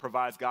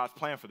provides God's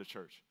plan for the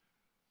church,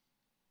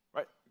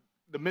 right?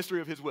 The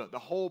mystery of his will. The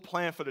whole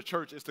plan for the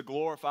church is to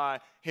glorify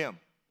him.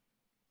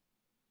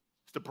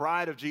 It's the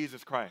bride of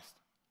Jesus Christ.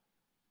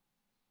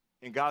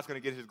 And God's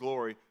going to get his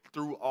glory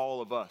through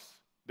all of us,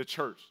 the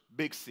church,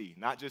 big C,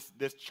 not just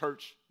this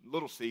church,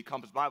 little c,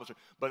 Compass Bible Church,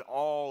 but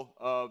all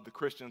of the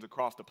Christians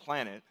across the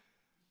planet,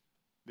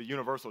 the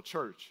universal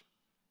church.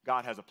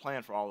 God has a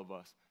plan for all of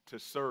us to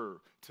serve,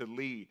 to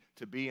lead,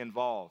 to be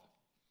involved,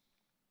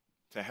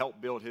 to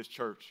help build his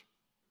church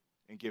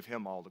and give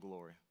him all the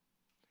glory.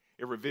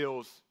 It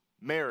reveals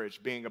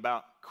marriage being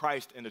about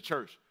Christ and the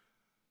church.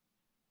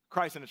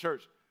 Christ and the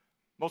church.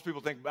 Most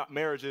people think about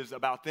marriage is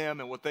about them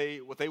and what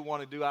they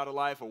want to do out of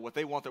life, or what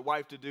they want their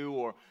wife to do,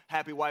 or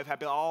happy wife,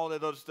 happy, all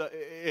that other stuff.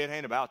 It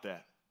ain't about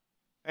that.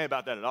 It ain't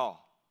about that at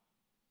all.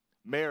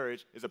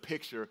 Marriage is a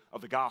picture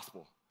of the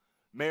gospel.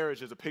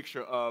 Marriage is a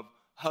picture of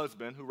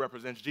husband, who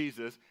represents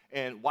Jesus,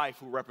 and wife,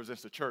 who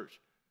represents the church,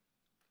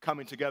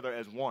 coming together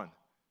as one,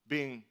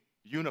 being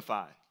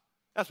unified.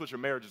 That's what your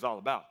marriage is all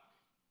about.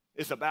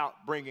 It's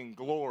about bringing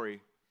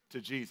glory to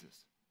Jesus.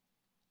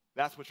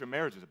 That's what your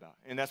marriage is about,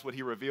 and that's what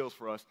he reveals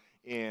for us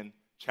in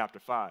chapter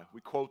 5. We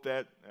quote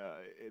that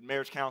in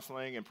marriage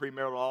counseling and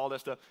premarital, all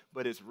that stuff,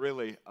 but it's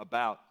really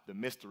about the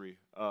mystery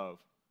of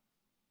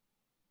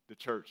the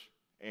church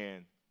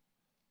and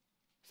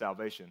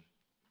salvation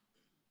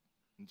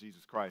in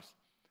Jesus Christ.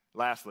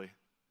 Lastly,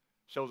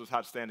 shows us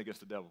how to stand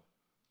against the devil.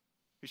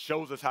 He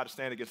shows us how to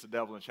stand against the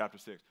devil in chapter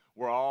 6.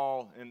 We're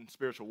all in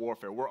spiritual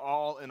warfare. We're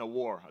all in a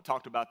war. I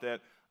talked about that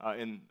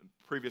in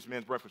previous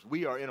men's breakfast.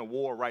 We are in a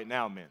war right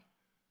now, men.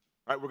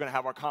 Right? We're going to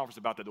have our conference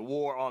about that, the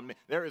war on men.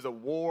 There is a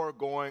war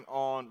going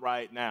on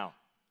right now.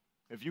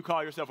 If you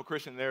call yourself a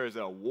Christian, there is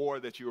a war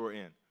that you are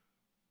in.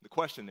 The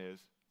question is,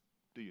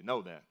 do you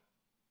know that?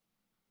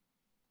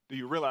 Do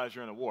you realize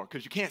you're in a war?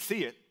 Because you can't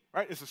see it,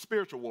 right? It's a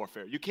spiritual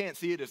warfare. You can't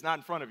see it. It's not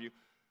in front of you,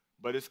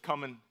 but it's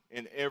coming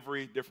in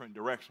every different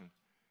direction.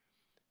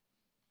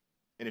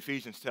 And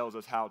Ephesians tells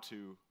us how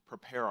to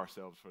prepare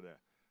ourselves for that.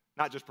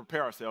 Not just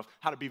prepare ourselves,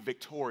 how to be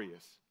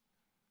victorious.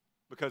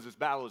 Because this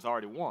battle is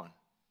already won.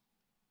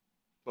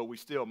 But we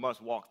still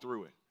must walk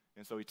through it.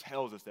 And so he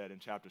tells us that in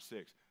chapter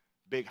 6.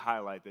 Big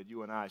highlight that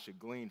you and I should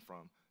glean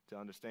from to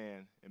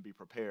understand and be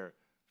prepared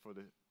for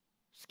the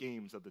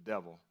schemes of the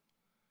devil.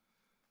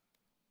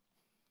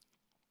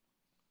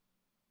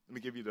 Let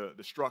me give you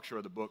the structure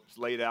of the book. It's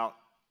laid out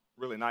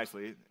really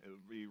nicely. It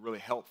would be really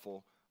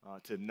helpful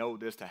to know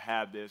this, to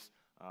have this.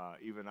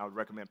 Even I would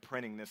recommend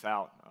printing this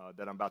out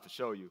that I'm about to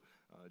show you,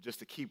 just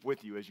to keep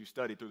with you as you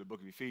study through the book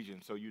of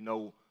Ephesians, so you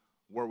know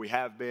where we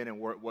have been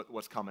and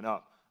what's coming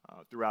up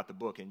throughout the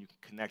book, and you can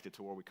connect it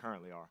to where we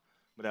currently are.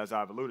 But as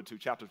I've alluded to,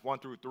 chapters 1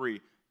 through 3,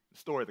 the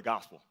story of the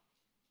gospel.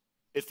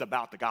 It's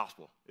about the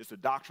gospel. It's a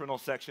doctrinal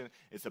section.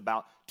 It's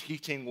about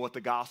teaching what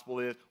the gospel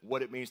is,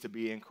 what it means to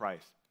be in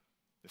Christ.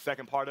 The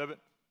second part of it,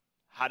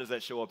 how does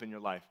that show up in your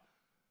life?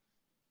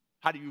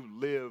 How do you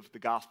live the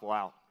gospel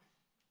out?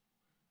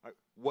 Right?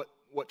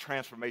 What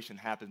transformation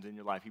happens in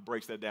your life? He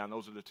breaks that down.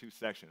 Those are the two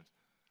sections.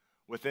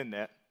 Within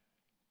that,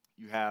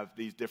 you have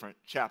these different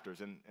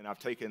chapters, and I've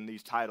taken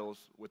these titles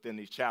within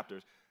these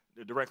chapters.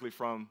 They're directly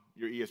from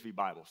your ESV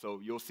Bible. So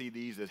you'll see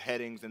these as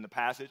headings in the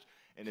passage,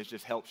 and it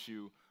just helps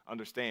you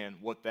understand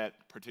what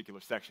that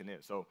particular section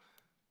is. So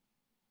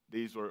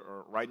these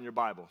are right in your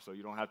Bible, so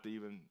you don't have to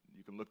you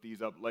can look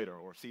these up later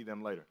or see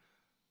them later.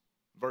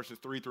 Verses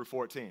 3 through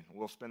 14.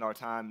 We'll spend our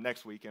time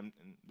next week and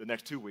the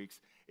next 2 weeks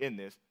in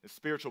this, the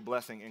spiritual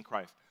blessing in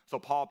Christ. So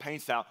Paul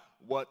paints out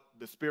what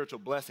the spiritual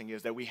blessing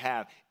is that we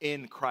have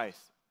in Christ.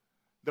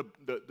 The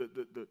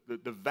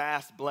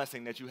vast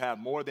blessing that you have,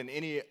 more than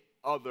any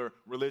other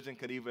religion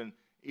could even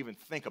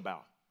think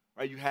about.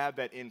 Right? You have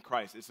that in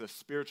Christ. It's a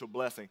spiritual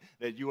blessing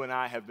that you and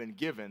I have been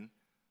given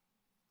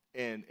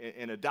and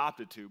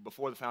adopted to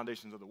before the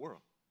foundations of the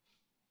world.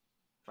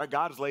 Right?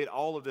 God has laid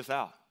all of this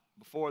out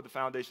before the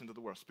foundations of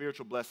the world.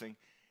 Spiritual blessing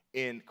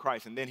in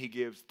Christ. And then he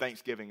gives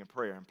thanksgiving and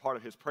prayer. And part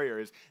of his prayer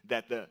is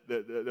that the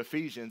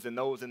Ephesians and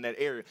those in that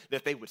area,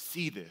 that they would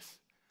see this,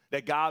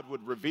 that God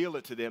would reveal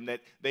it to them,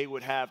 that they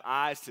would have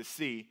eyes to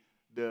see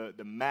the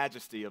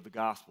majesty of the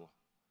gospel,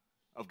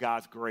 of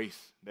God's grace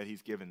that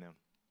he's given them.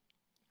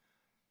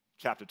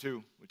 Chapter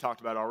 2, we talked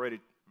about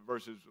already,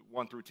 verses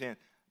 1 through 10,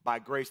 by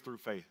grace through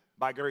faith.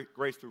 By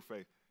grace through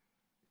faith.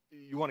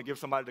 You want to give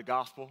somebody the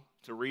gospel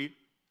to read?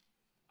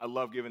 I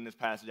love giving this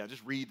passage out.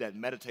 Just read that,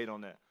 meditate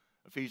on that.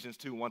 Ephesians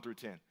 2, 1 through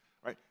 10,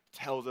 right?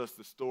 Tells us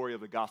the story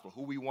of the gospel,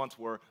 who we once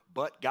were,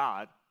 but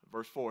God.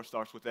 Verse 4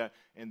 starts with that,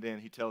 and then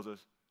he tells us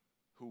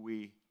who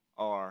we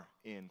are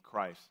in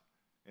Christ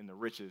and the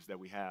riches that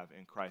we have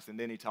in Christ. And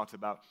then he talks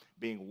about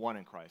being one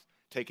in Christ,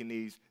 taking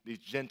these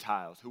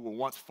Gentiles who were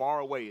once far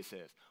away, it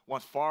says,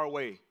 once far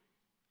away,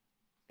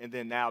 and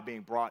then now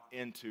being brought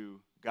into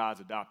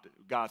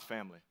God's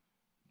family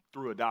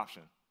through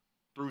adoption,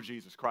 through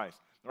Jesus Christ,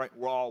 right?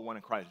 We're all one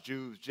in Christ.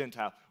 Jews,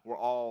 Gentiles, we're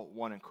all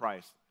one in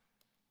Christ.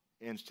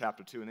 Ends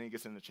chapter 2, and then he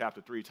gets into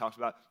chapter 3. He talks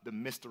about the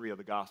mystery of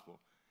the gospel,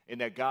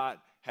 and that God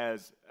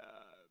has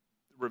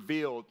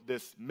revealed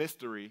this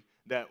mystery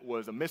that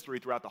was a mystery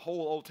throughout the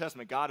whole Old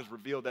Testament. God has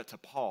revealed that to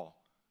Paul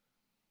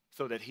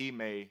so that he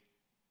may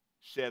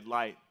shed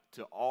light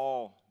to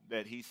all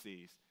that he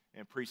sees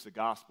and preach the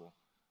gospel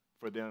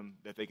for them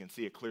that they can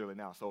see it clearly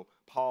now. So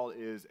Paul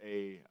is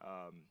a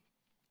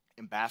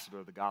ambassador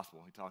of the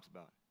gospel, he talks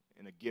about,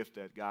 and a gift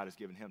that God has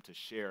given him to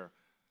share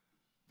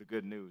the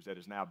good news that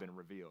has now been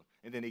revealed.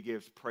 And then he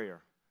gives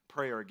prayer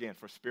again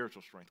for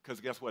spiritual strength,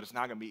 because guess what? It's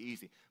not going to be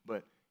easy,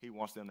 but he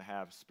wants them to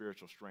have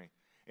spiritual strength.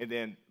 And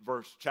then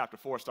chapter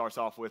 4 starts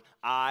off with,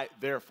 I,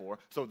 therefore.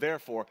 So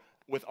therefore,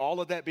 with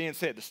all of that being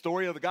said, the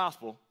story of the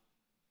gospel,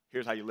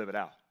 here's how you live it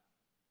out.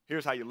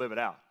 Here's how you live it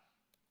out.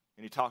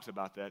 And he talks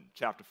about that in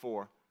chapter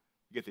 4.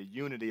 You get the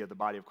unity of the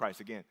body of Christ.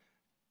 Again,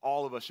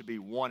 all of us should be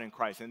one in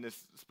Christ. In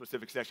this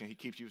specific section, he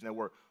keeps using that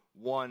word,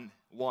 one,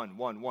 one,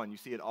 one, one. You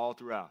see it all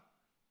throughout.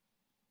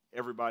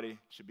 Everybody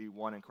should be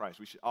one in Christ.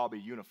 We should all be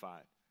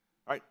unified.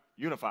 Right?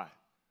 Unified.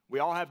 We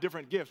all have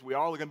different gifts. We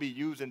all are going to be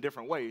used in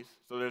different ways.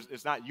 So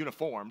it's not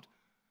uniformed,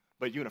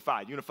 but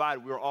unified.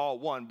 Unified, we're all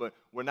one, but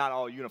we're not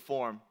all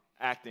uniform,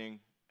 acting,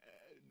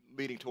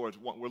 leading towards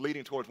one. We're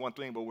leading towards one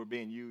thing, but we're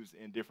being used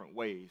in different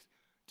ways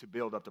to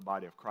build up the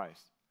body of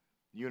Christ.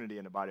 Unity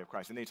in the body of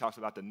Christ. And then he talks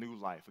about the new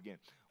life. Again,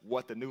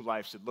 what the new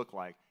life should look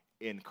like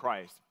in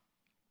Christ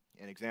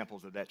and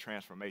examples of that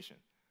transformation.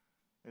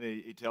 And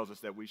then he tells us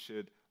that we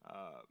should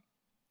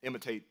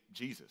imitate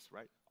Jesus,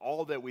 right?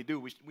 All that we do,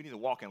 we need to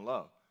walk in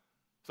love.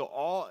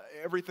 So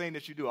everything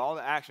that you do, all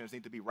the actions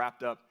need to be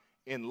wrapped up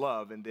in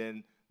love. And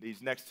then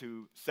these next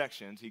two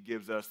sections, he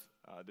gives us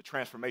the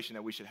transformation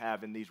that we should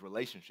have in these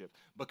relationships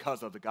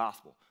because of the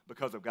gospel,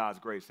 because of God's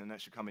grace. And that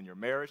should come in your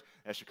marriage.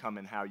 That should come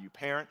in how you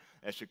parent.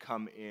 That should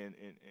come in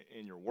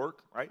your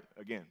work, right?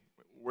 Again,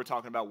 we're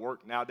talking about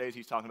work nowadays.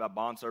 He's talking about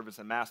bond servants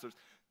and masters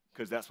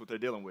because that's what they're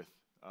dealing with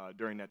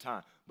during that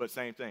time. But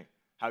same thing,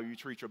 how you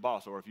treat your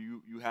boss, or if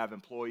you have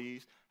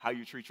employees, how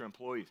you treat your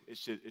employees. It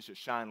should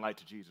shine light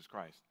to Jesus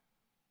Christ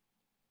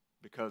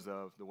because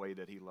of the way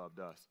that he loved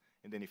us.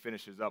 And then he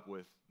finishes up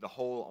with the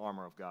whole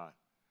armor of God,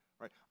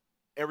 right?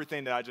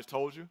 Everything that I just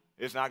told you,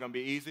 it's not going to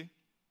be easy.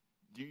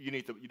 You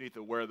need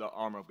to wear the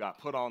armor of God.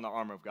 Put on the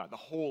armor of God, the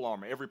whole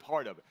armor, every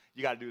part of it.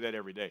 You got to do that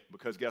every day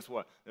because guess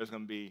what? There's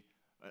going to be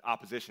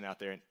opposition out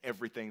there in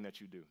everything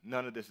that you do.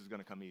 None of this is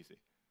going to come easy.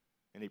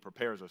 And he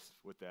prepares us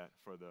with that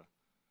for the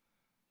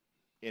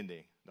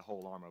ending, the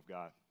whole armor of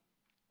God.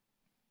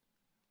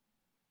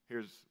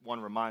 Here's one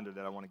reminder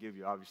that I want to give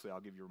you. Obviously, I'll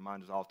give you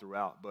reminders all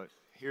throughout, but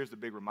here's the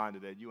big reminder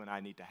that you and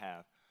I need to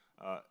have.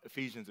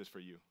 Ephesians is for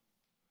you.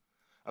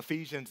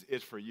 Ephesians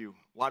is for you.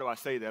 Why do I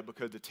say that?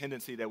 Because the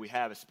tendency that we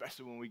have,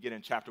 especially when we get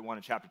in chapter 1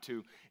 and chapter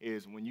 2,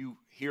 is when you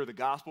hear the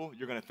gospel,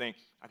 you're going to think,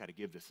 I got to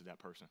give this to that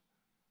person.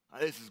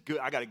 This is good.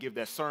 I got to give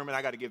that sermon.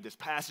 I got to give this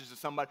passage to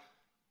somebody.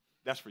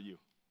 That's for you.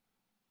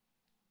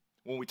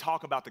 When we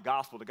talk about the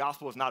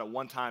gospel is not a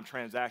one-time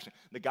transaction.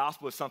 The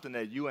gospel is something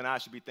that you and I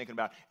should be thinking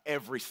about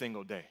every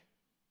single day.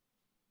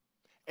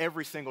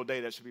 Every single day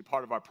that should be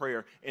part of our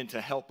prayer and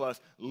to help us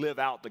live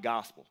out the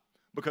gospel.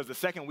 Because the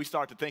second we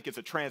start to think it's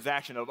a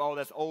transaction of, oh,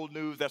 that's old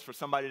news, that's for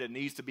somebody that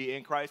needs to be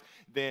in Christ,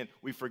 then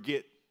we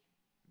forget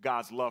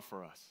God's love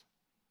for us.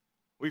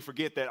 We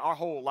forget that our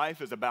whole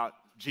life is about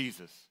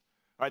Jesus.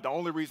 Right? The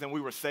only reason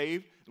we were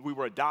saved, we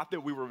were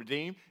adopted, we were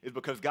redeemed, is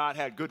because God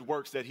had good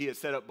works that he had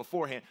set up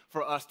beforehand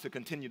for us to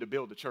continue to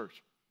build the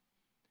church.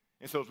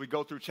 And so as we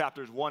go through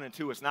chapters 1 and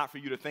 2, it's not for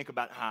you to think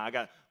about,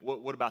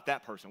 what about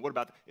that person? What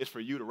about that? It's for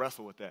you to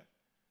wrestle with that.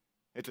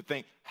 It's to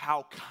think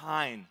how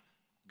kind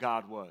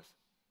God was,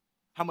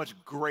 how much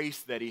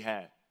grace that he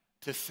had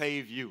to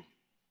save you,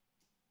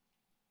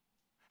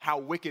 how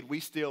wicked we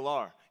still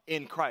are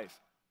in Christ,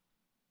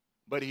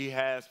 but he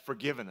has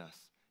forgiven us.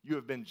 You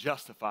have been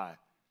justified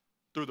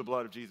through the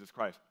blood of Jesus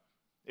Christ.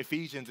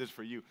 Ephesians is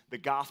for you. The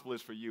gospel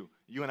is for you.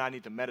 You and I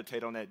need to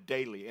meditate on that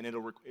daily, and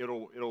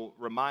it'll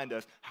remind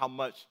us how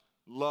much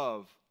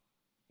love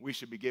we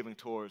should be giving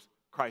towards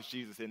Christ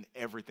Jesus in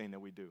everything that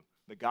we do.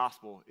 The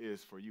gospel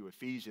is for you.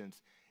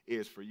 Ephesians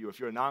is for you. If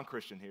you're a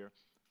non-Christian here,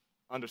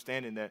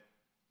 understanding that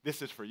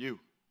this is for you.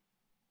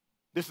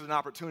 This is an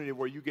opportunity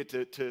where you get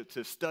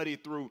to study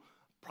through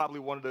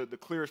probably one of the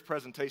clearest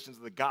presentations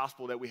of the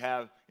gospel that we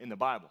have in the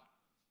Bible.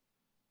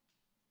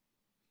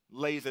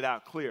 Lays it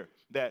out clear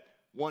that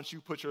once you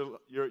put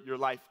your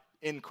life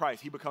in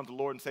Christ, he becomes the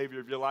Lord and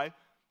Savior of your life,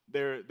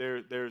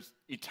 there's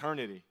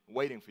eternity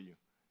waiting for you.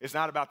 It's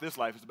not about this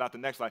life, it's about the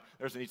next life.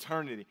 There's an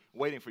eternity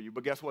waiting for you.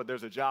 But guess what?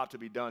 There's a job to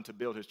be done to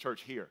build his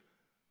church here.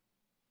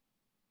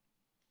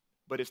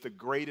 But it's the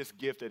greatest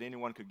gift that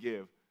anyone could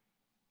give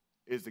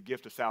is the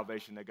gift of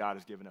salvation that God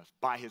has given us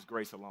by his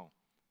grace alone.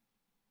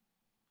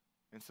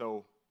 And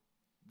so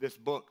this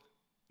book,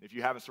 if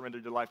you haven't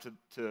surrendered your life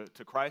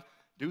to Christ,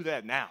 do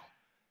that now.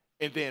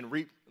 And then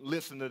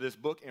listen to this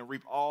book and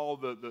reap all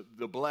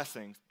the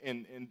blessings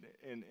and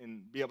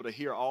be able to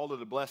hear all of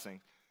the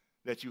blessings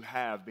that you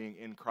have being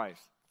in Christ.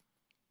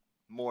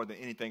 more than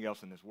anything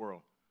else in this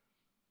world.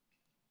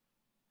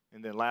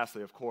 And then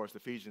lastly, of course,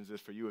 Ephesians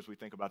is for you as we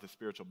think about the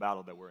spiritual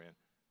battle that we're in.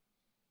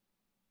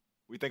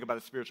 We think about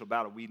the spiritual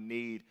battle, we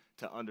need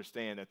to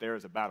understand that there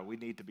is a battle. We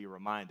need to be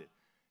reminded.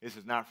 This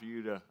is not for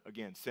you to,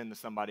 again, send to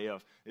somebody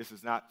else. This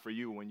is not for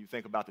you when you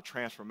think about the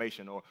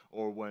transformation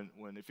or when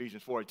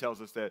Ephesians 4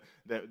 tells us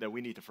that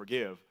we need to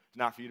forgive. It's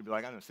not for you to be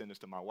like, I'm going to send this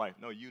to my wife.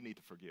 No, you need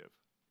to forgive,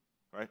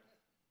 right?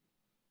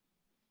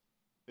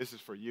 This is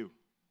for you.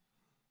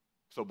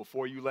 So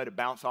before you let it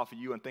bounce off of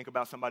you and think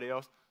about somebody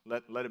else,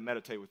 let it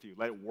meditate with you.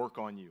 Let it work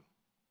on you.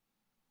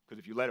 Because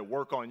if you let it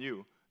work on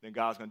you, then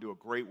God's going to do a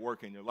great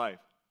work in your life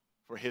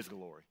for his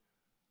glory.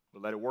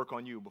 But let it work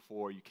on you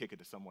before you kick it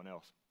to someone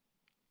else.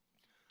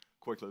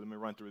 Quickly, let me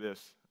run through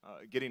this.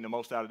 Getting the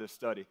most out of this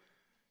study.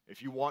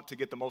 If you want to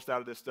get the most out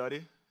of this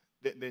study,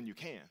 then you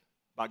can.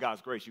 By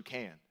God's grace, you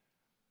can.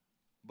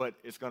 But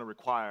it's going to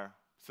require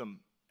some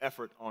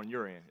effort on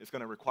your end. It's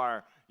going to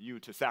require you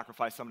to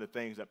sacrifice some of the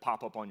things that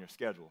pop up on your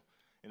schedule.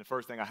 And the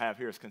first thing I have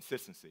here is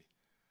consistency.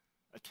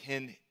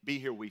 Be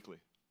here weekly.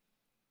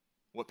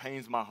 What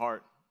pains my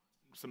heart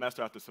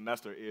semester after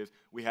semester is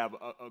we have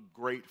a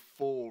great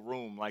full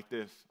room like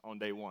this on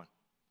day one.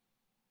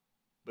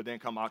 But then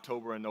come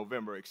October and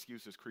November,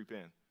 excuses creep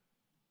in.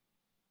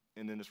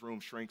 And then this room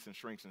shrinks and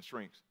shrinks and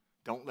shrinks.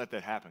 Don't let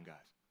that happen, guys.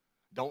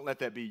 Don't let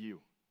that be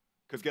you.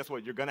 Because guess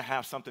what? You're going to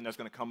have something that's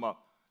going to come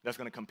up that's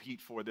going to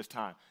compete for this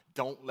time.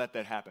 Don't let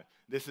that happen.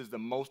 This is the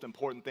most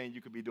important thing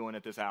you could be doing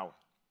at this hour.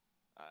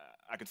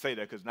 I can say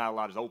that because not a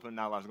lot is open,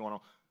 not a lot is going on.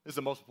 This is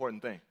the most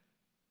important thing.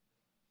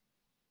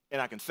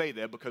 And I can say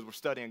that because we're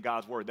studying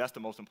God's word. That's the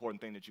most important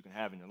thing that you can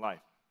have in your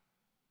life.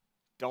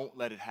 Don't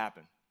let it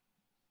happen.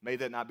 May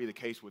that not be the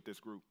case with this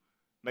group.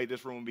 May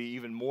this room be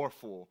even more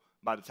full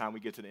by the time we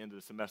get to the end of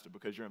the semester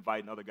because you're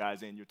inviting other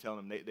guys in. You're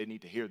telling them they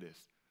need to hear this.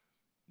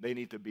 They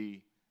need to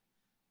be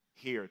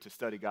here to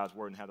study God's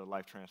word and have their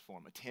life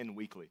transformed. Attend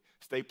weekly.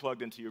 Stay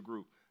plugged into your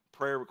group.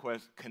 Prayer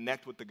requests,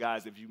 connect with the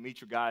guys. If you meet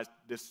your guys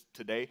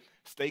today,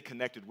 stay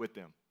connected with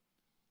them.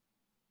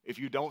 If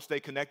you don't stay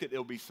connected,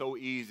 it'll be so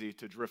easy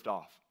to drift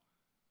off.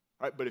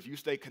 Right? But if you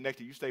stay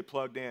connected, you stay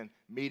plugged in,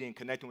 meeting,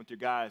 connecting with your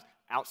guys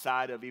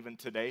outside of even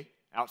today,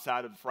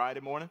 outside of Friday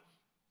morning,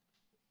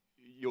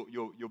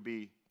 you'll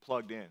be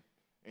plugged in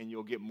and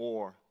you'll get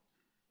more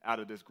out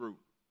of this group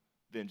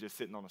than just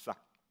sitting on the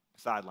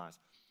sidelines.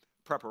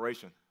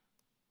 Preparation.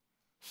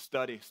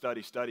 Study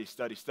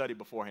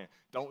beforehand.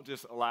 Don't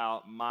just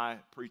allow my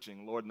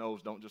preaching, Lord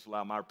knows, don't just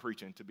allow my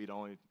preaching to be the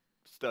only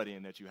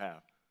studying that you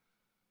have.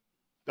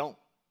 Don't.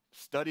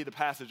 Study the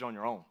passage on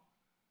your own.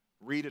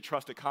 Read a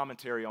trusted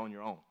commentary on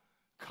your own.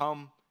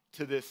 Come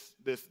to this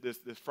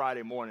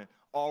Friday morning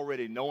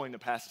already knowing the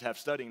passage, have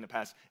studying the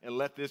passage, and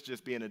let this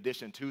just be an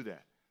addition to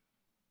that.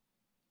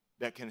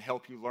 That can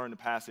help you learn the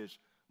passage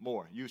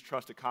more. Use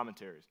trusted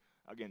commentaries.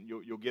 Again,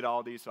 you'll get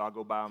all these, so I'll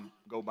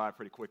go by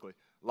pretty quickly.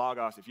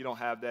 Logos, if you don't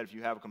have that, if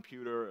you have a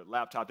computer, a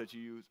laptop that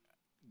you use,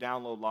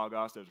 download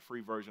Logos. There's a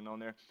free version on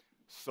there.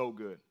 So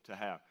good to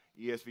have.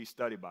 ESV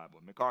Study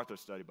Bible, MacArthur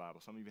Study Bible.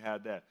 Some of you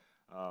had that.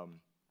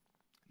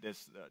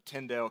 This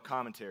Tyndale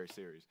commentary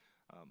series.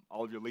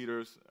 All of your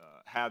leaders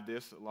have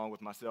this, along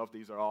with myself.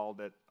 These are all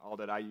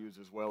that I use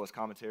as well as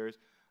commentaries.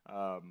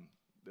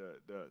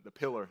 The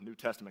Pillar New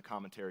Testament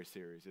commentary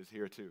series is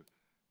here too.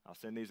 I'll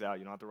send these out.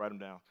 You don't have to write them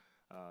down.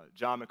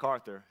 John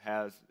MacArthur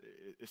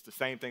it's the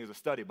same thing as a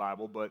study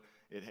Bible, but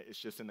it's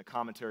just in the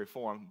commentary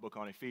form, book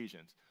on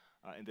Ephesians.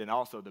 And then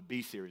also the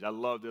B series. I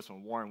love this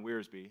one, Warren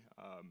Wiersbe.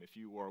 If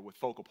you were with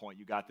Focal Point,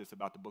 you got this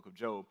about the book of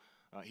Job.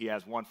 He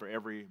has one for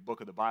every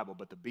book of the Bible,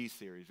 but the B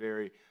series,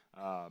 very,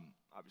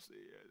 obviously,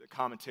 the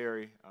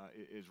commentary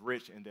is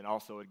rich, and then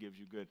also it gives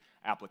you good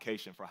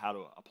application for how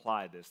to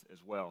apply this as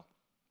well.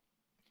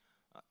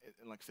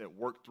 And like I said,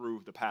 work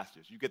through the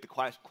passages. You get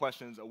the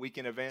questions a week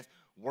in advance,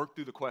 work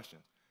through the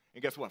questions.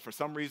 And guess what? For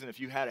some reason,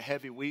 if you had a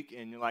heavy week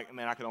and you're like,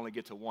 man, I could only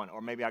get to one,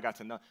 or maybe I got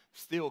to none,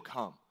 still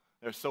come.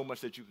 There's so much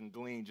that you can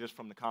glean just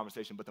from the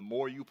conversation. But the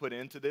more you put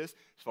into this,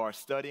 as far as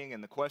studying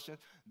and the questions,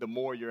 the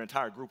more your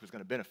entire group is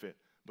going to benefit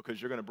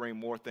because you're going to bring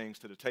more things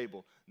to the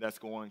table that's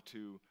going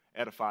to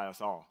edify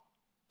us all.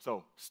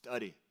 So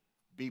study,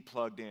 be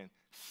plugged in,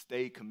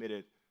 stay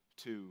committed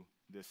to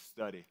this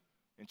study,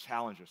 and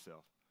challenge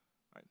yourself.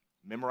 Right?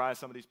 Memorize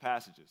some of these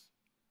passages.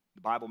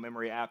 The Bible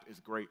memory app is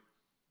great.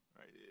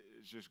 Right?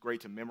 It's just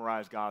great to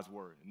memorize God's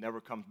word. It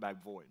never comes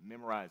back void.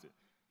 Memorize it.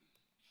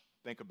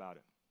 Think about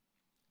it.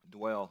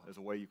 Dwell is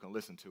a way you can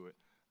listen to it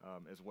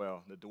as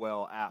well. The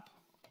Dwell app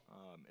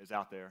is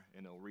out there,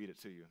 and it'll read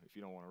it to you. If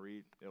you don't want to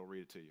read, it'll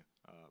read it to you,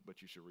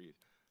 but you should read.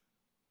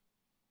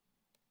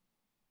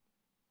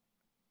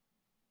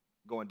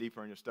 Going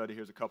deeper in your study,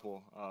 here's a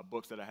couple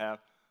books that I have.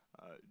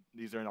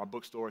 These are in our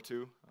bookstore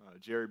too.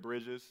 Jerry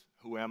Bridges,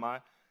 Who Am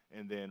I?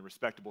 And then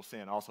Respectable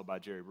Sin, also by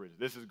Jerry Bridges.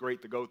 This is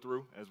great to go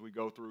through as we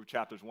go through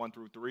chapters 1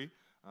 through 3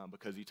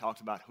 because he talks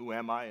about who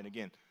am I, and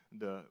again,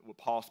 what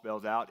Paul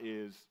spells out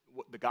is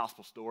the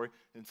gospel story,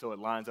 and so it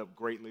lines up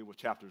greatly with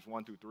chapters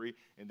 1 through 3.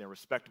 And then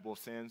Respectable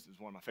Sins is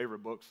one of my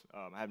favorite books.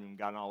 I haven't even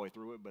gotten all the way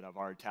through it, but I've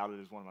already touted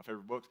it as one of my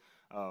favorite books.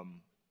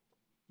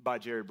 by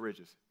Jerry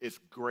Bridges. It's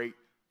great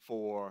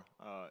for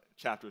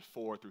chapters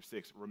 4 through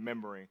 6,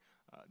 remembering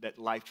that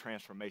life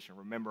transformation,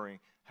 remembering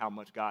how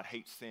much God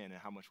hates sin and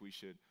how much we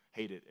should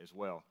hate it as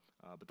well.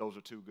 But those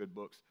are two good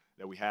books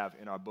that we have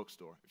in our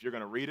bookstore. If you're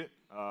going to read it,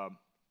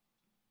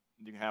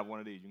 you can have one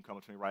of these. You can come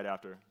up to me right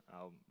after.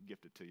 I'll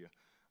gift it to you.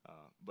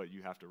 But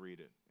you have to read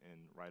it and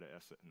write an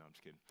essay. No, I'm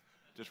just kidding.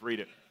 Just read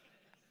it.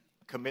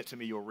 Commit to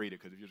me you'll read it,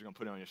 because if you're just going to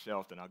put it on your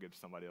shelf, then I'll give it to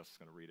somebody else that's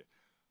going to read it.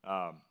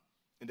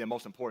 And then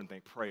most important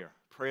thing, prayer.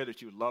 Prayer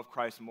that you would love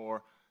Christ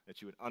more,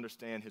 that you would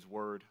understand his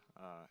word,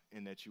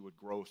 and that you would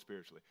grow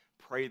spiritually.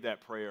 Pray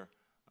that prayer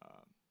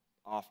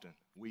often,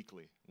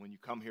 weekly. When you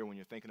come here, when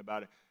you're thinking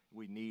about it,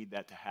 we need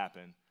that to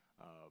happen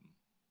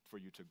for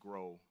you to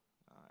grow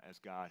as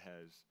God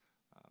has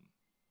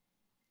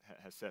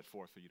set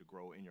forth for you to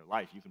grow in your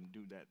life. You can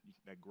do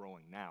that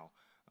growing now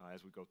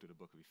as we go through the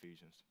book of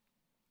Ephesians.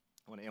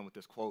 I want to end with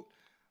this quote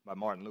by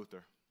Martin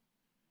Luther.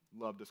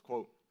 Love this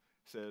quote.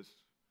 It says,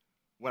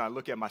 "When I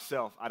look at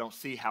myself, I don't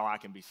see how I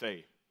can be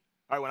saved."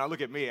 All right, when I look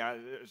at me,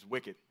 it's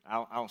wicked.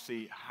 I don't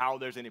see how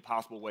there's any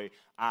possible way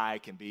I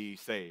can be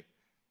saved.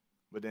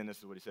 But then this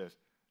is what he says.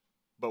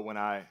 But when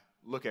I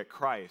look at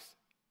Christ,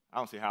 I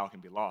don't see how I can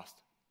be lost.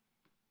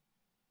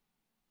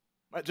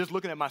 Right, just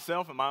looking at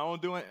myself and my own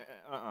doing,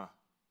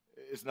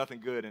 it's nothing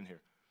good in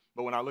here.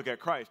 But when I look at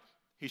Christ,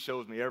 he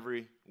shows me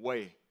every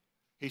way.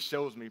 He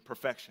shows me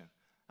perfection.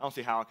 I don't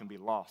see how I can be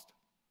lost.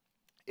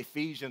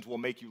 Ephesians will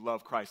make you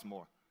love Christ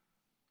more.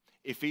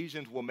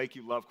 Ephesians will make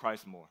you love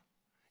Christ more.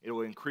 It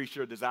will increase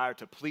your desire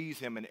to please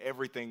him in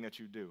everything that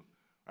you do.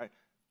 Right?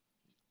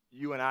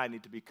 You and I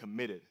need to be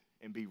committed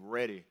and be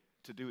ready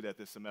to do that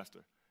this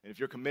semester. And if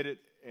you're committed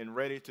and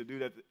ready to do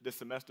that this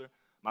semester,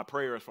 my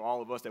prayer is for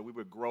all of us that we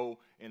would grow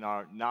in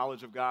our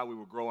knowledge of God, we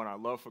would grow in our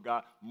love for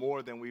God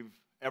more than we've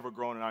ever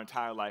grown in our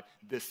entire life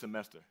this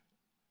semester.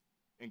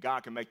 And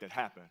God can make that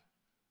happen.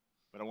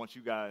 But I want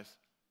you guys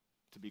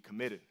to be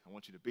committed. I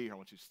want you to be here. I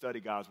want you to study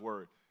God's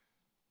word.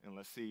 And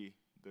let's see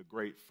the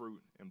great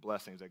fruit and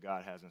blessings that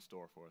God has in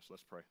store for us.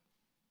 Let's pray.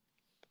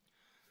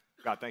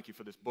 God, thank you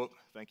for this book.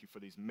 Thank you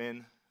for these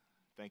men.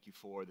 Thank you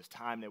for this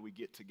time that we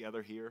get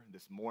together here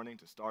this morning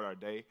to start our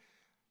day.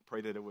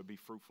 Pray that it would be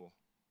fruitful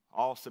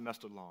all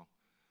semester long.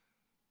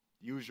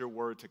 Use your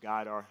word to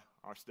guide our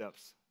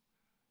steps.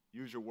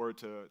 Use your word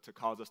to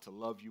cause us to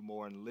love you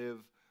more and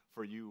live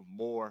for you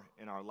more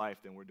in our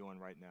life than we're doing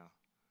right now.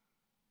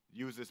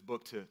 Use this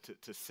book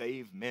to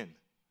save men.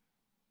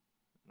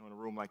 You know, in a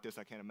room like this,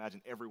 I can't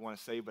imagine everyone is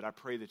saved, but I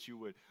pray that you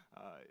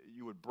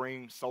would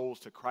bring souls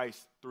to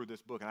Christ through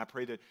this book. And I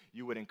pray that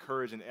you would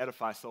encourage and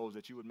edify souls,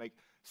 that you would make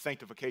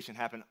sanctification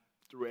happen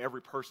through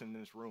every person in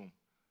this room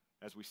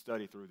as we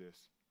study through this.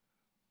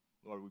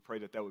 Lord, we pray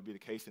that would be the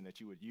case and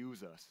that you would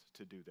use us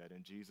to do that.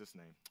 In Jesus'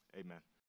 name, amen.